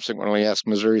reporter subsequently asked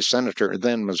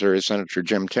then Missouri Senator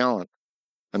Jim Talent,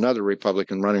 another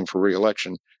Republican running for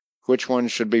re-election, which one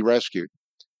should be rescued.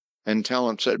 And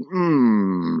Talent said,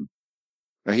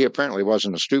 Now, he apparently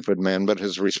wasn't a stupid man, but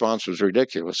his response was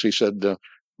ridiculous. He said,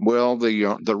 well,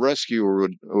 the rescuer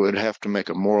would have to make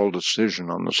a moral decision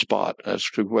on the spot as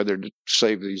to whether to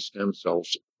save these stem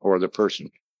cells or the person.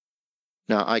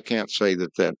 Now, I can't say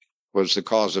that was the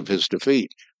cause of his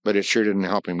defeat, but it sure didn't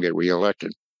help him get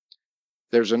reelected.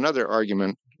 There's another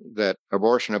argument that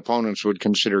abortion opponents would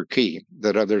consider key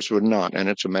that others would not, and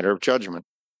it's a matter of judgment.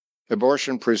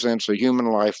 Abortion presents a human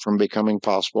life from becoming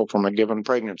possible from a given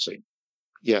pregnancy.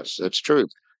 Yes, it's true.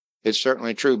 It's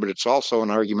certainly true, but it's also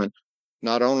an argument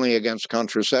not only against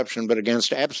contraception, but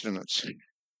against abstinence.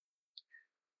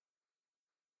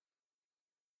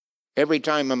 Every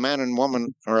time a man and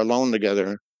woman are alone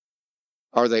together,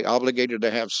 are they obligated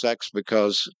to have sex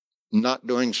because not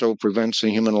doing so prevents a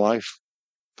human life,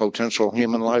 potential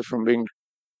human life from being?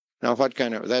 Now,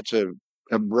 that's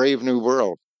a brave new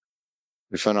world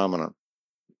phenomenon.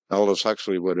 Aldous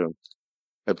Huxley would have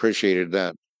appreciated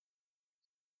that.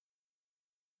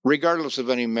 Regardless of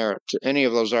any merit to any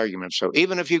of those arguments. So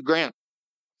even if you grant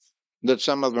that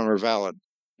some of them are valid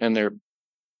and they're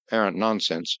apparent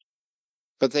nonsense,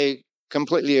 but they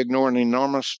completely ignore an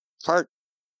enormously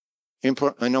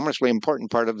important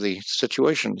part of the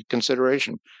situation,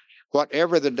 consideration.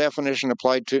 Whatever the definition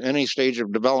applied to any stage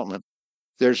of development,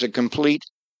 there's a complete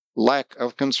lack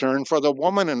of concern for the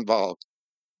woman involved.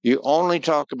 You only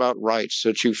talk about rights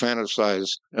that you fantasize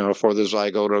for the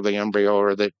zygote or the embryo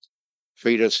or the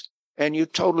fetus, and you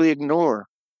totally ignore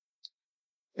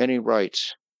any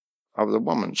rights of the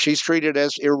woman. She's treated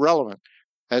as irrelevant,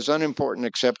 as unimportant,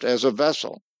 except as a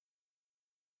vessel.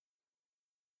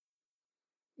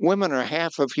 Women are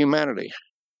half of humanity.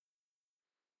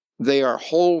 They are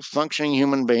whole functioning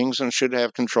human beings and should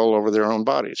have control over their own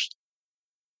bodies.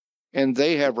 And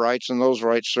they have rights, and those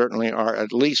rights certainly are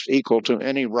at least equal to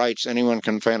any rights anyone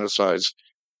can fantasize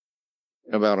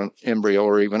about an embryo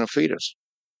or even a fetus.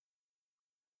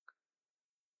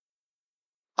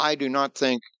 I do not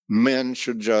think men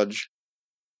should judge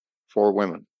for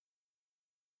women,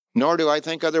 nor do I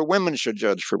think other women should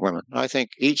judge for women. I think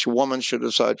each woman should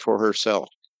decide for herself.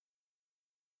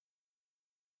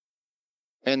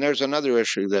 And there's another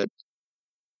issue that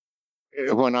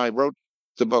when I wrote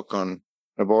the book on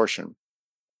abortion,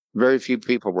 very few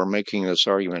people were making this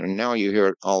argument, and now you hear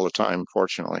it all the time,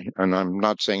 fortunately. And I'm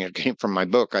not saying it came from my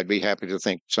book. I'd be happy to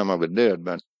think some of it did,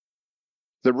 but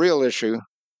the real issue,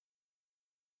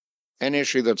 an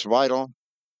issue that's vital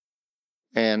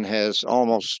and has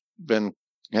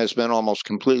been almost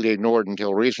completely ignored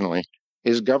until recently,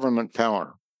 is government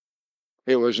power.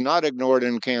 It was not ignored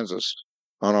in Kansas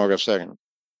on August 2nd.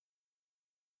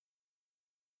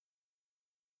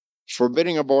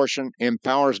 Forbidding abortion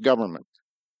empowers government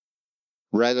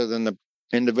rather than the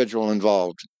individual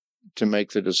involved to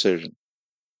make the decision.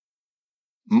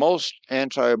 Most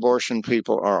anti-abortion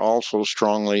people are also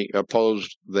strongly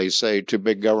opposed, they say, to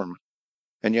big government,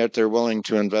 and yet they're willing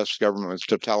to invest government's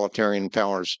totalitarian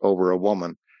powers over a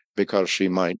woman because she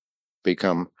might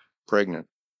become pregnant.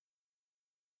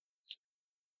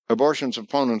 Abortion's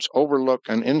opponents overlook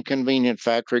an inconvenient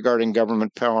fact regarding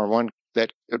government power, one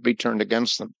that could be turned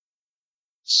against them.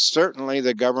 Certainly,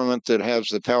 the government that has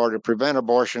the power to prevent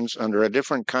abortions under a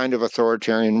different kind of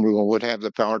authoritarian rule would have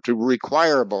the power to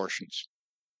require abortions.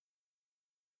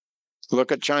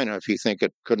 Look at China if you think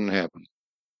it couldn't happen.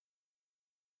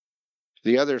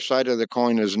 The other side of the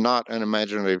coin is not an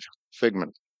imaginative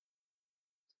figment.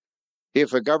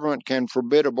 If a government can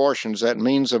forbid abortions, that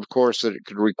means, of course, that it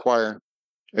could require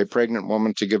a pregnant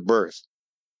woman to give birth.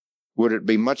 Would it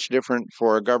be much different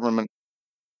for a government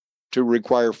to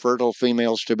require fertile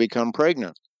females to become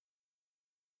pregnant?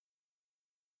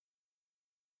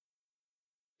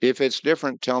 If it's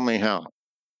different, tell me how.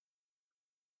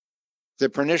 The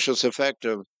pernicious effect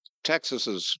of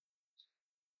Texas's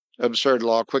absurd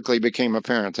law quickly became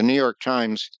apparent. The New York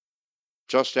Times,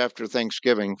 just after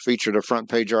Thanksgiving, featured a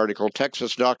front-page article,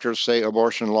 "Texas doctors say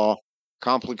abortion law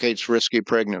complicates risky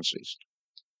pregnancies."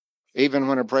 even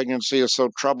when a pregnancy is so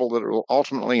troubled that it will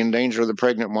ultimately endanger the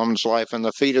pregnant woman's life and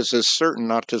the fetus is certain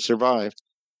not to survive.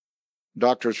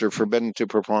 Doctors are forbidden to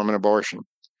perform an abortion,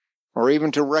 or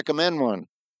even to recommend one,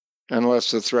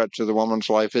 unless the threat to the woman's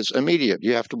life is immediate.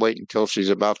 You have to wait until she's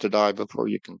about to die before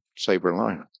you can save her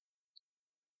life.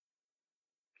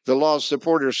 The law's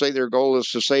supporters say their goal is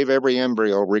to save every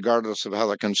embryo, regardless of how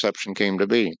the conception came to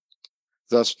be.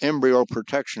 Thus, embryo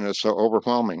protection is so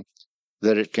overwhelming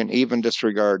that it can even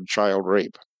disregard child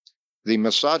rape. The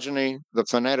misogyny, the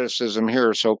fanaticism here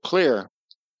are so clear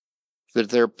that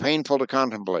they're painful to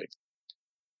contemplate.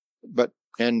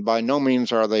 And by no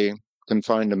means are they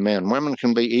confined to men. Women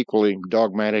can be equally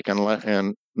dogmatic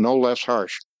and no less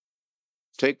harsh.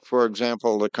 Take, for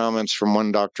example, the comments from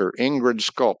one doctor, Ingrid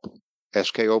Skop,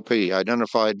 SKOP,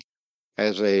 identified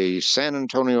as a San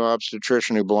Antonio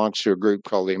obstetrician who belongs to a group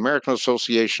called the American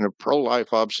Association of Pro-Life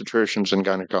Obstetricians and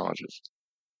Gynecologists.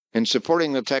 In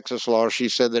supporting the Texas law, she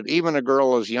said that even a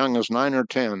girl as young as 9 or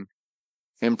 10,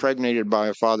 impregnated by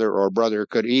a father or brother,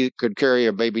 could carry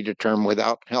a baby to term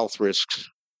without health risks.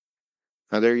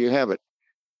 Now, there you have it.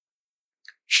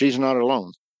 She's not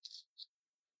alone.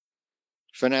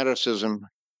 Fanaticism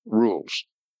rules.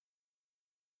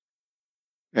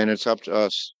 And it's up to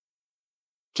us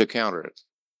to counter it.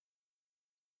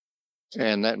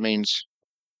 And that means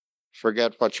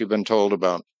forget what you've been told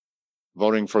about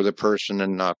voting for the person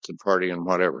and not the party and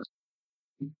whatever.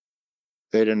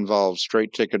 It involves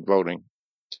straight ticket voting.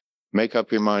 Make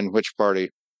up your mind which party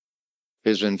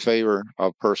is in favor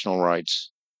of personal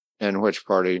rights and which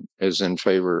party is in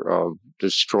favor of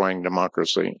destroying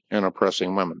democracy and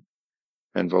oppressing women,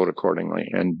 and vote accordingly,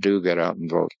 and do get out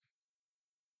and vote.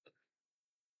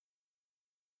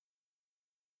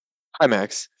 Hi,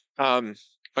 Max.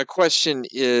 My question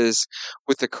is,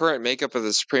 with the current makeup of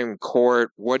the Supreme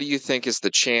Court, what do you think is the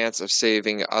chance of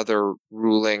saving other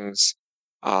rulings,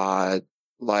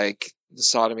 like the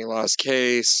sodomy laws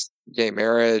case, gay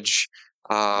marriage,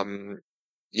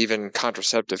 even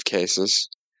contraceptive cases?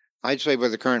 I'd say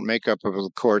with the current makeup of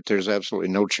the court, there's absolutely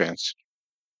no chance.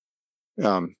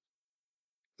 The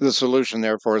solution,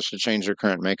 therefore, is to change the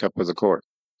current makeup of the court.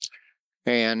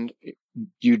 And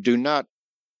you do not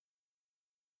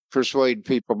persuade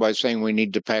people by saying we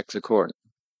need to pack the court.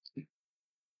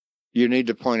 You need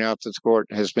to point out that the court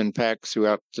has been packed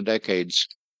throughout the decades,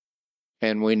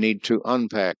 and we need to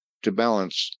unpack to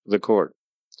balance the court.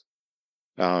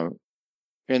 In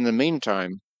the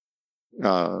meantime,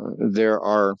 there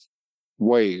are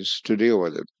ways to deal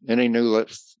with it. Any new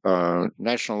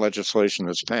national legislation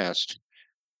that's passed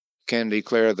can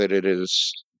declare that it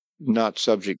is not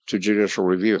subject to judicial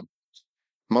review.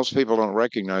 Most people don't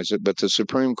recognize it, but the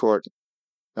Supreme Court,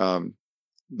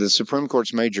 the Supreme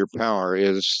Court's major power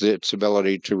is its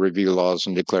ability to review laws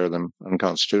and declare them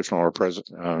unconstitutional, or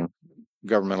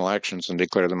governmental actions and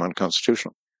declare them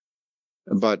unconstitutional.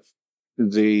 But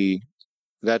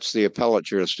that's the appellate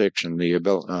jurisdiction,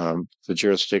 the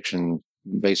jurisdiction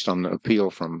based on the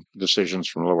appeal from decisions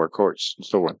from lower courts and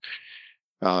so on,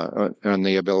 and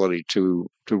the ability to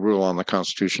rule on the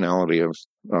constitutionality of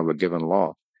a given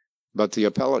law. But the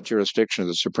appellate jurisdiction of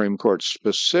the Supreme Court,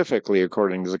 specifically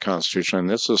according to the Constitution, and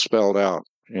this is spelled out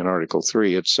in Article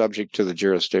 3, it's subject to the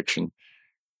jurisdiction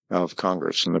of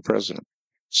Congress and the president,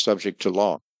 subject to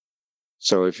law.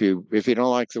 So if you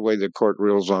don't like the way the court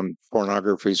rules on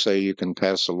pornography, say, you can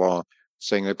pass a law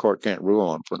saying the court can't rule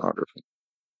on pornography,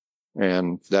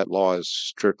 and that law is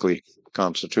strictly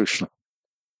constitutional.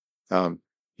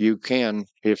 You can,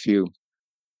 if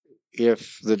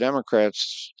the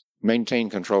Democrats maintain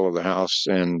control of the House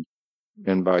and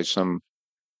by some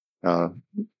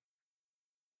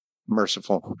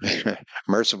merciful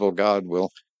God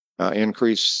will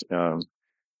increase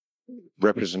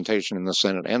representation in the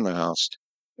Senate and the House,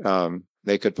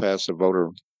 they could pass a voter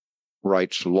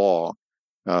rights law.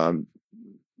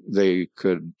 They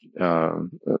could,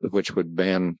 which would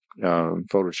ban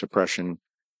voter suppression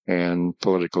and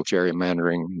political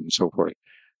gerrymandering and so forth,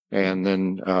 and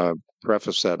then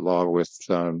preface that law with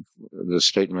the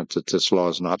statement that this law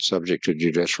is not subject to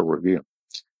judicial review,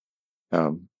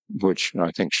 which I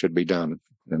think should be done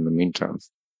in the meantime.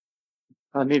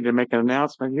 I need to make an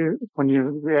announcement. When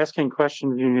you're asking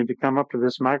questions, you need to come up to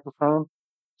this microphone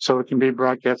so it can be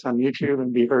broadcast on YouTube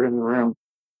and be heard in the room.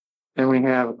 And we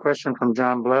have a question from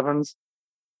John Blevins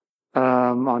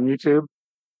on YouTube.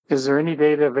 Is there any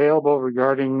data available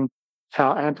regarding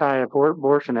how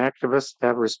anti-abortion activists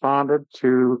have responded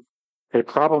to a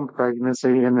problem pregnancy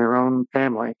in their own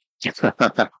family?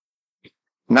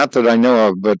 Not that I know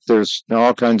of, but there's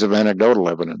all kinds of anecdotal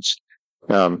evidence.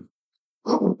 My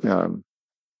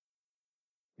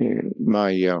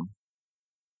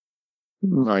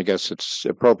I guess it's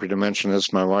appropriate to mention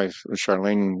this. My wife,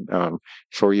 Charlene,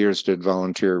 4 years did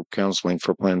volunteer counseling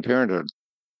for Planned Parenthood.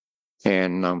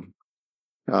 And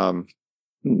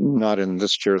not in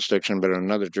this jurisdiction, but in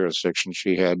another jurisdiction,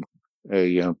 she had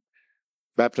a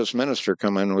Baptist minister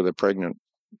come in with a pregnant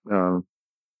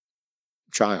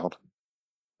child,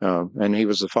 and he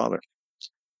was the father,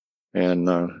 and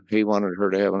he wanted her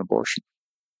to have an abortion.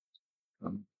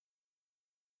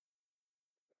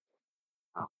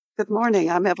 Good morning.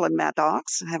 I'm Evelyn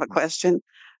Maddox. I have a question.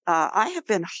 I have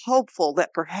been hopeful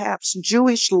that perhaps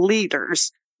Jewish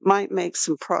leaders might make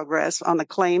some progress on the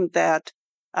claim that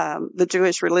the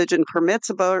Jewish religion permits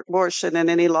abortion, and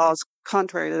any laws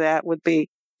contrary to that would be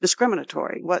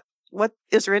discriminatory. What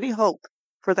is there any hope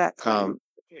for that claim?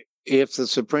 If the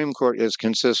Supreme Court is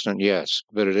consistent, yes,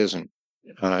 but it isn't.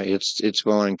 It's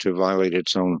willing to violate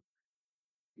its own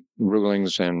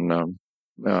rulings, and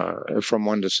from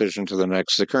one decision to the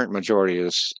next. The current majority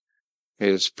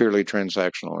is purely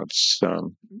transactional.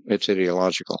 It's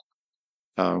ideological.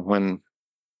 When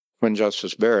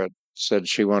Justice Barrett said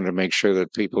she wanted to make sure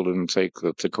that people didn't think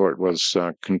that the court was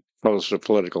composed of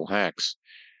political hacks,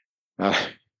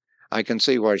 I can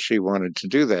see why she wanted to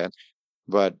do that.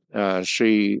 But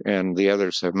she and the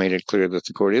others have made it clear that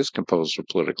the court is composed of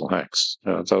political hacks.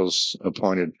 Those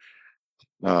appointed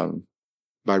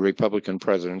by Republican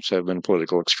presidents have been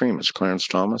political extremists: Clarence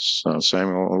Thomas,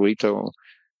 Samuel Alito,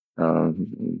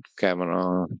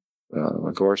 Kavanaugh,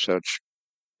 Gorsuch,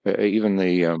 even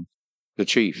the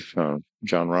chief,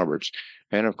 John Roberts,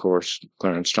 and of course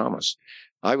Clarence Thomas.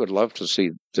 I would love to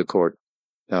see the court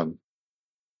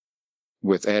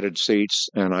with added seats,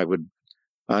 and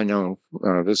I know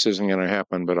this isn't going to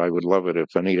happen, but I would love it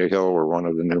if Anita Hill were one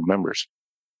of the new members.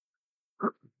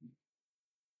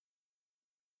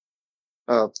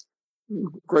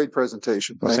 Great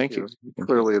presentation. Well, thank you. You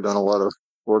clearly have done a lot of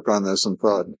work on this and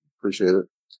thought. Appreciate it.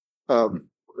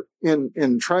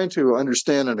 In trying to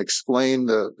understand and explain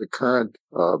the current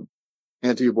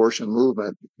anti-abortion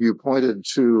movement, you pointed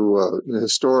to the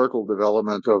historical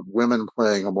development of women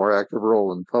playing a more active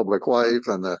role in public life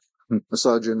and the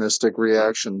misogynistic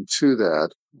reaction to that,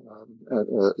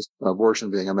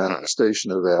 abortion being a manifestation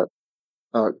of that.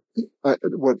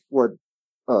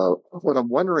 What I'm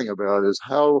wondering about is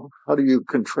how do you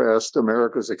contrast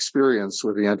America's experience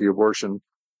with the anti-abortion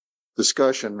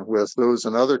discussion with those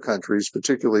in other countries,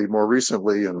 particularly more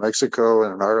recently in Mexico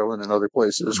and in Ireland and other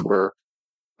places where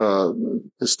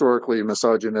historically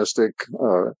misogynistic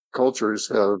cultures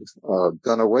have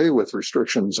done away with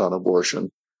restrictions on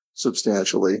abortion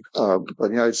substantially. But the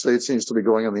United States seems to be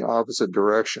going in the opposite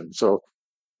direction. So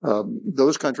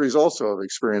those countries also have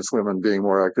experienced women being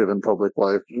more active in public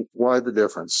life. Why the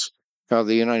difference?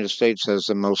 The United States has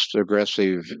the most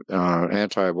aggressive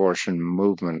anti-abortion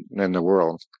movement in the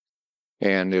world,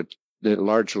 and it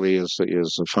largely is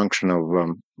a function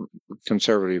of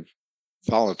conservative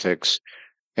politics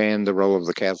and the role of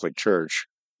the Catholic Church,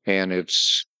 and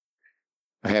it's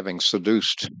having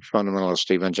seduced fundamentalist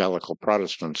evangelical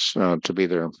Protestants to be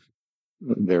their.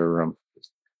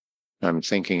 I'm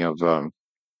thinking of the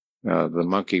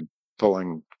monkey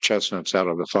pulling chestnuts out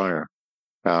of the fire.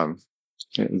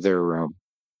 Their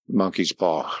monkey's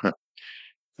paw.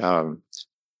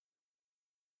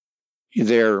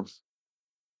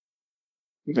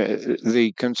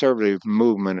 The conservative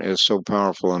movement is so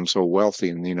powerful and so wealthy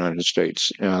in the United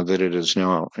States that it is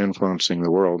now influencing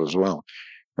the world as well.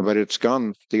 But it's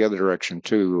gone the other direction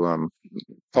too.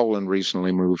 Poland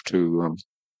recently moved to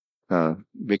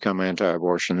become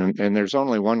anti-abortion, and there's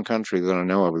only one country that I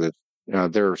know of that.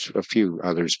 There's a few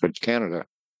others, but Canada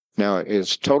now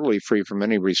is totally free from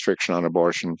any restriction on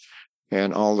abortion,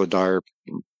 and all the dire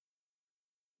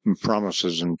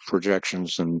promises and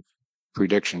projections and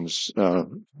predictions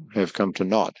have come to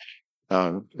naught.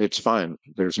 It's fine.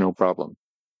 There's no problem.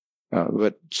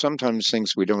 But sometimes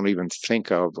things we don't even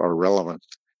think of are relevant.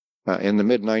 In the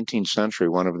mid-19th century,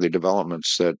 one of the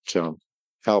developments that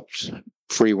helped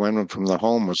free women from the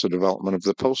home was the development of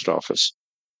the post office.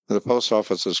 The post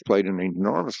office has played an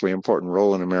enormously important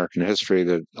role in American history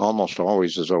that almost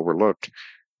always is overlooked.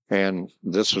 And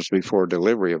this was before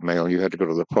delivery of mail. You had to go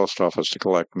to the post office to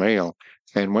collect mail.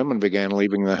 And women began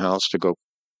leaving the house to go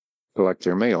collect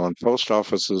their mail. And post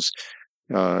offices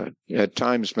at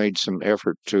times made some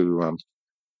effort to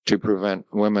prevent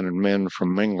women and men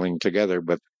from mingling together,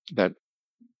 but that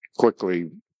quickly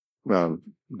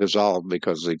dissolved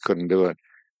because they couldn't do it.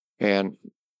 And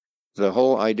the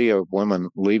whole idea of women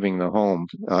leaving the home,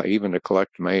 even to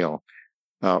collect mail,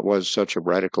 was such a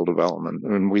radical development.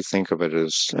 And we think of it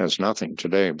as nothing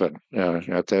today, but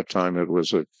at that time it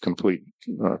was a complete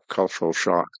cultural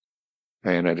shock.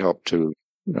 and it helped to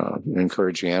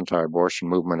encourage the anti-abortion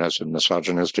movement as a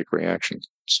misogynistic reaction.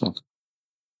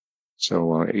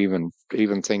 So even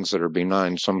things that are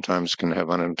benign sometimes can have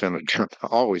unintended,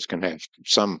 always can have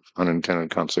some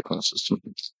unintended consequences.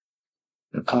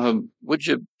 Would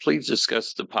you please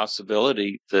discuss the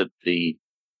possibility that the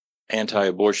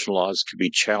anti-abortion laws could be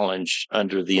challenged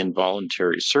under the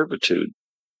involuntary servitude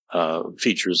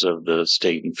features of the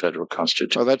state and federal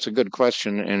constitution? Well, that's a good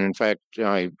question, and in fact,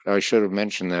 I should have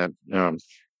mentioned that.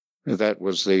 That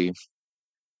was the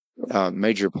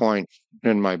major point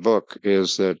in my book,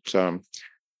 is that the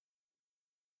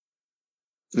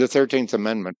 13th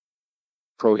Amendment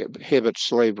prohibits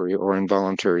slavery or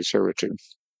involuntary servitude.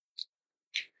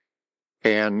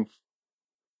 And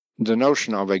the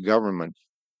notion of a government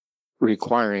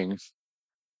requiring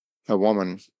a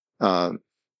woman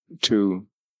to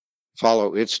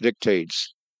follow its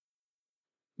dictates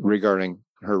regarding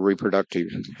her reproductive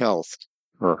health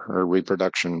or her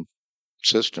reproduction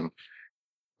system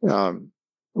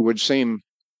would seem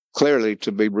clearly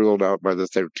to be ruled out by the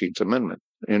 13th Amendment.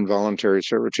 Involuntary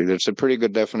servitude. It's a pretty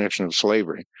good definition of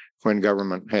slavery, when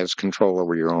government has control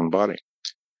over your own body.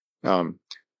 And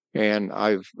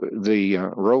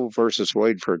the Roe versus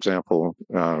Wade, for example,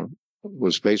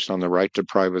 was based on the right to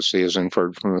privacy as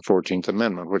inferred from the 14th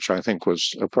Amendment, which I think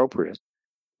was appropriate.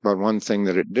 But one thing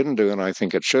that it didn't do, and I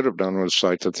think it should have done, was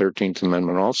cite the 13th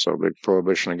Amendment also, the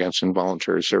prohibition against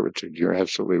involuntary servitude. You're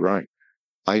absolutely right.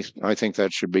 I think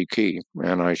that should be key,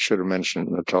 and I should have mentioned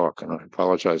it in the talk, and I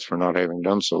apologize for not having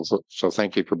done so. So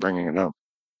thank you for bringing it up.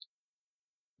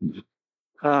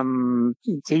 Do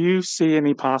you see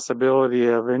any possibility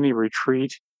of any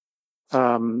retreat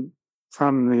from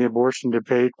the abortion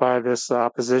debate by this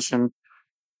opposition?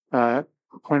 I'm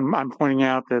pointing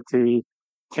out that the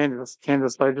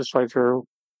Kansas legislature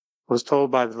was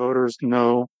told by the voters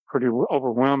no pretty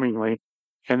overwhelmingly,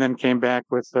 and then came back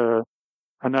with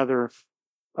another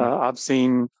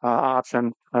obscene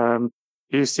option. Do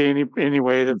you see any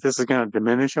way that this is going to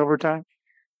diminish over time?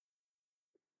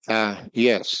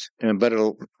 Yes, but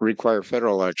it'll require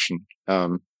federal action.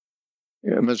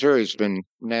 Missouri's been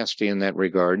nasty in that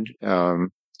regard.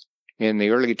 In the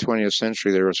early 20th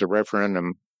century, there was a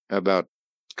referendum about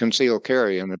concealed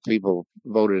carry, and the people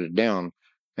voted it down.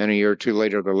 And a year or two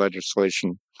later, the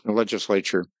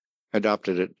legislature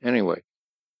adopted it anyway.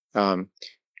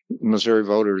 Missouri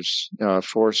voters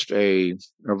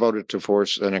voted to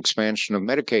force an expansion of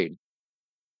Medicaid,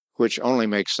 which only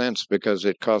makes sense because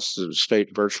it costs the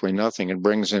state virtually nothing. It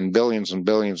brings in billions and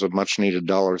billions of much-needed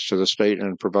dollars to the state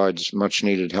and provides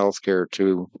much-needed health care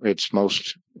to its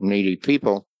most needy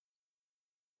people.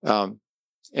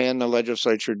 And the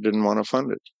legislature didn't want to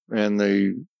fund it, and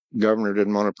the governor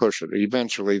didn't want to push it.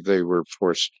 Eventually, they were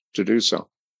forced to do so.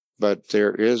 But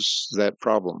there is that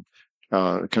problem.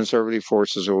 Conservative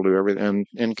forces will do everything. And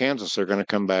in Kansas, they're going to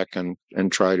come back and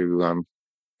try to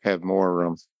have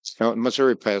more.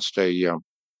 Missouri passed a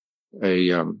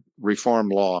reform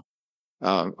law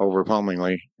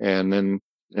overwhelmingly, and then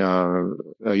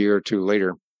a year or two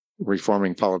later,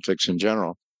 reforming politics in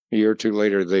general. A year or two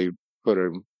later, they put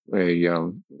a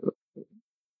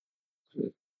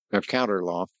counter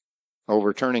law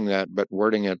overturning that, but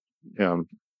wording it in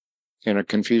a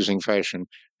confusing fashion,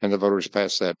 and the voters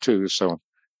passed that too. So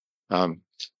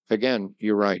again,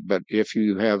 you're right. But if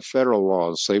you have federal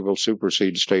laws, they will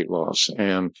supersede state laws.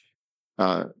 And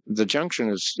the junction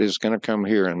is going to come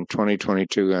here in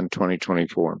 2022 and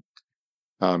 2024.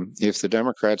 If the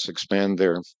Democrats expand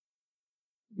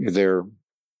their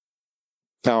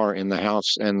power in the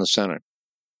House and the Senate,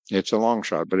 it's a long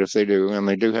shot. But if they do, and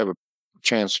they do have a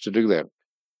chance to do that,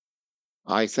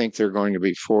 I think they're going to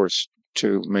be forced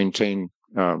to maintain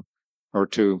or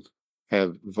to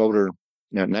have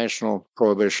national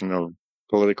prohibition of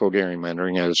political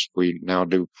gerrymandering, as we now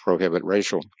do prohibit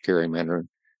racial gerrymandering,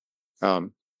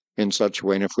 in such a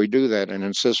way. And if we do that and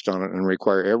insist on it and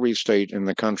require every state in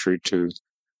the country to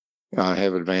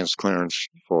have advanced clearance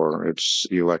for its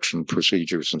election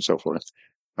procedures and so forth,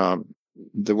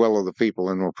 the will of the people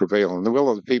then will prevail. And the will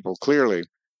of the people clearly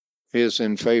is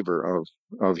in favor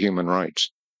of human rights.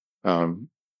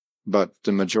 But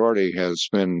the majority has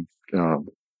been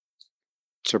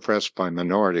suppressed by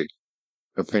minority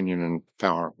opinion and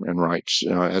power and rights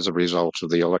as a result of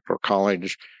the Electoral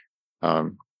College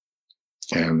and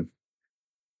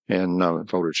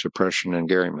voter suppression and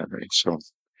gerrymandering. So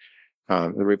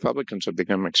the Republicans have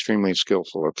become extremely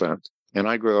skillful at that. And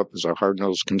I grew up as a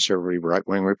hard-nosed conservative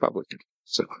right-wing Republican.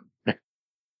 So.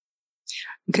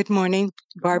 Good morning,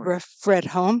 Barbara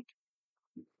Fredholm.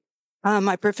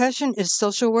 My profession is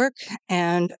social work,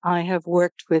 and I have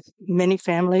worked with many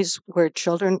families where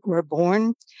children were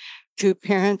born to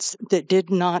parents that did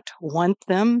not want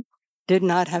them, did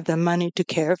not have the money to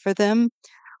care for them,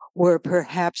 were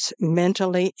perhaps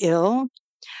mentally ill.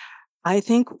 I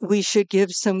think we should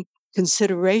give some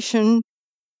consideration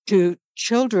to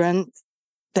children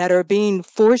that are being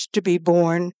forced to be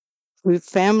born to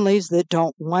families that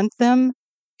don't want them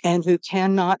and who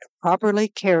cannot properly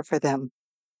care for them.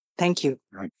 Thank you.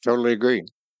 I totally agree.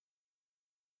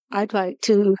 I'd like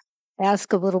to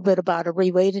ask a little bit about a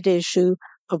related issue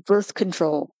of birth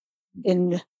control.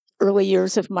 In early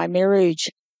years of my marriage,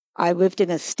 I lived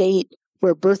in a state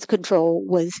where birth control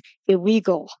was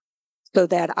illegal, so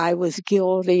that I was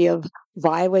guilty of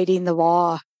violating the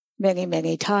law many,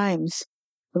 many times.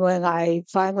 When I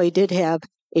finally did have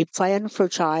a plan for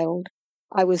child,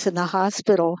 I was in the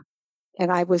hospital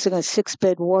and I was in a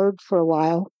 6-bed ward for a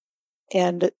while.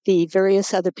 And the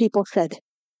various other people said,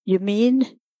 "You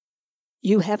mean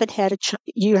you haven't had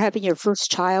you're having your first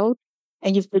child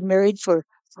and you've been married for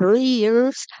 3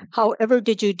 years? However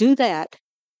did you do that?"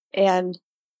 And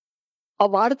a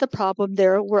lot of the problem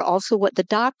there were also what the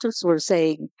doctors were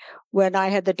saying. When I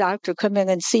had the doctor come in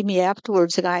and see me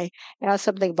afterwards and I asked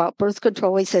something about birth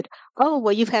control, he said, "Oh,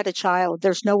 well, you've had a child.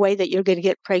 There's no way that you're going to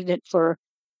get pregnant for,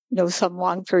 some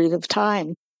long period of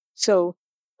time." So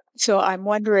I'm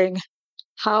wondering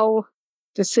how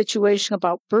the situation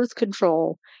about birth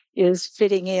control is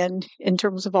fitting in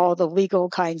terms of all the legal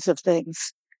kinds of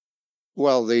things.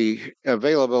 Well, the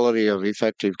availability of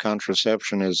effective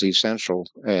contraception is essential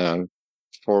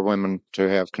for women to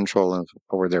have control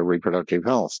over their reproductive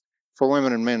health, for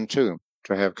women and men too,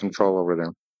 to have control over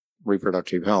their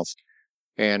reproductive health.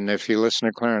 And if you listen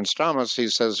to Clarence Thomas, he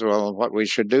says, well, what we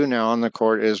should do now on the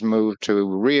court is move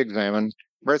to re-examine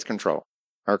birth control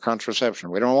or contraception.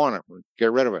 We don't want it.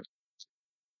 Get rid of it.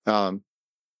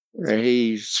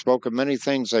 He spoke of many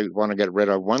things they want to get rid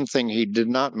of. One thing he did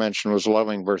not mention was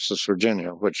Loving versus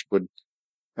Virginia, which would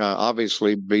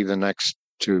obviously be the next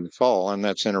to fall, and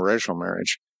that's interracial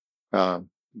marriage.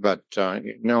 But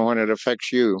when it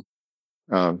affects you,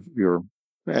 you're,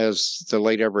 as the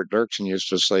late Everett Dirksen used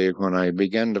to say, when I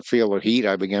begin to feel the heat,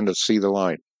 I begin to see the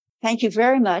light. Thank you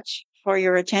very much for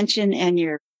your attention and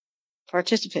your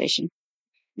participation.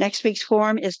 Next week's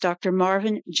forum is Dr.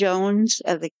 Marvin Jones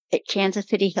of the Kansas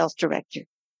City Health Director.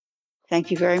 Thank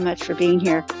you very much for being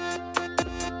here.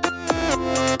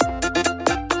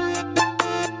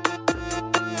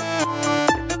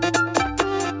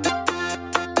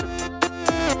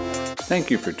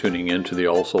 Thank you for tuning in to the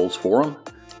All Souls Forum.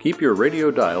 Keep your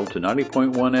radio dial to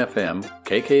 90.1 FM,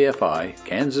 KKFI,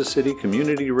 Kansas City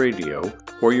Community Radio,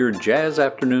 for your Jazz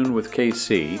Afternoon with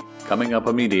KC, coming up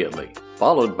immediately,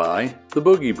 followed by The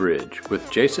Boogie Bridge with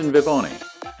Jason Vivoni,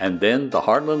 and then the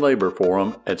Heartland Labor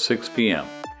Forum at 6 p.m.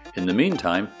 In the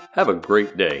meantime, have a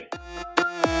great day.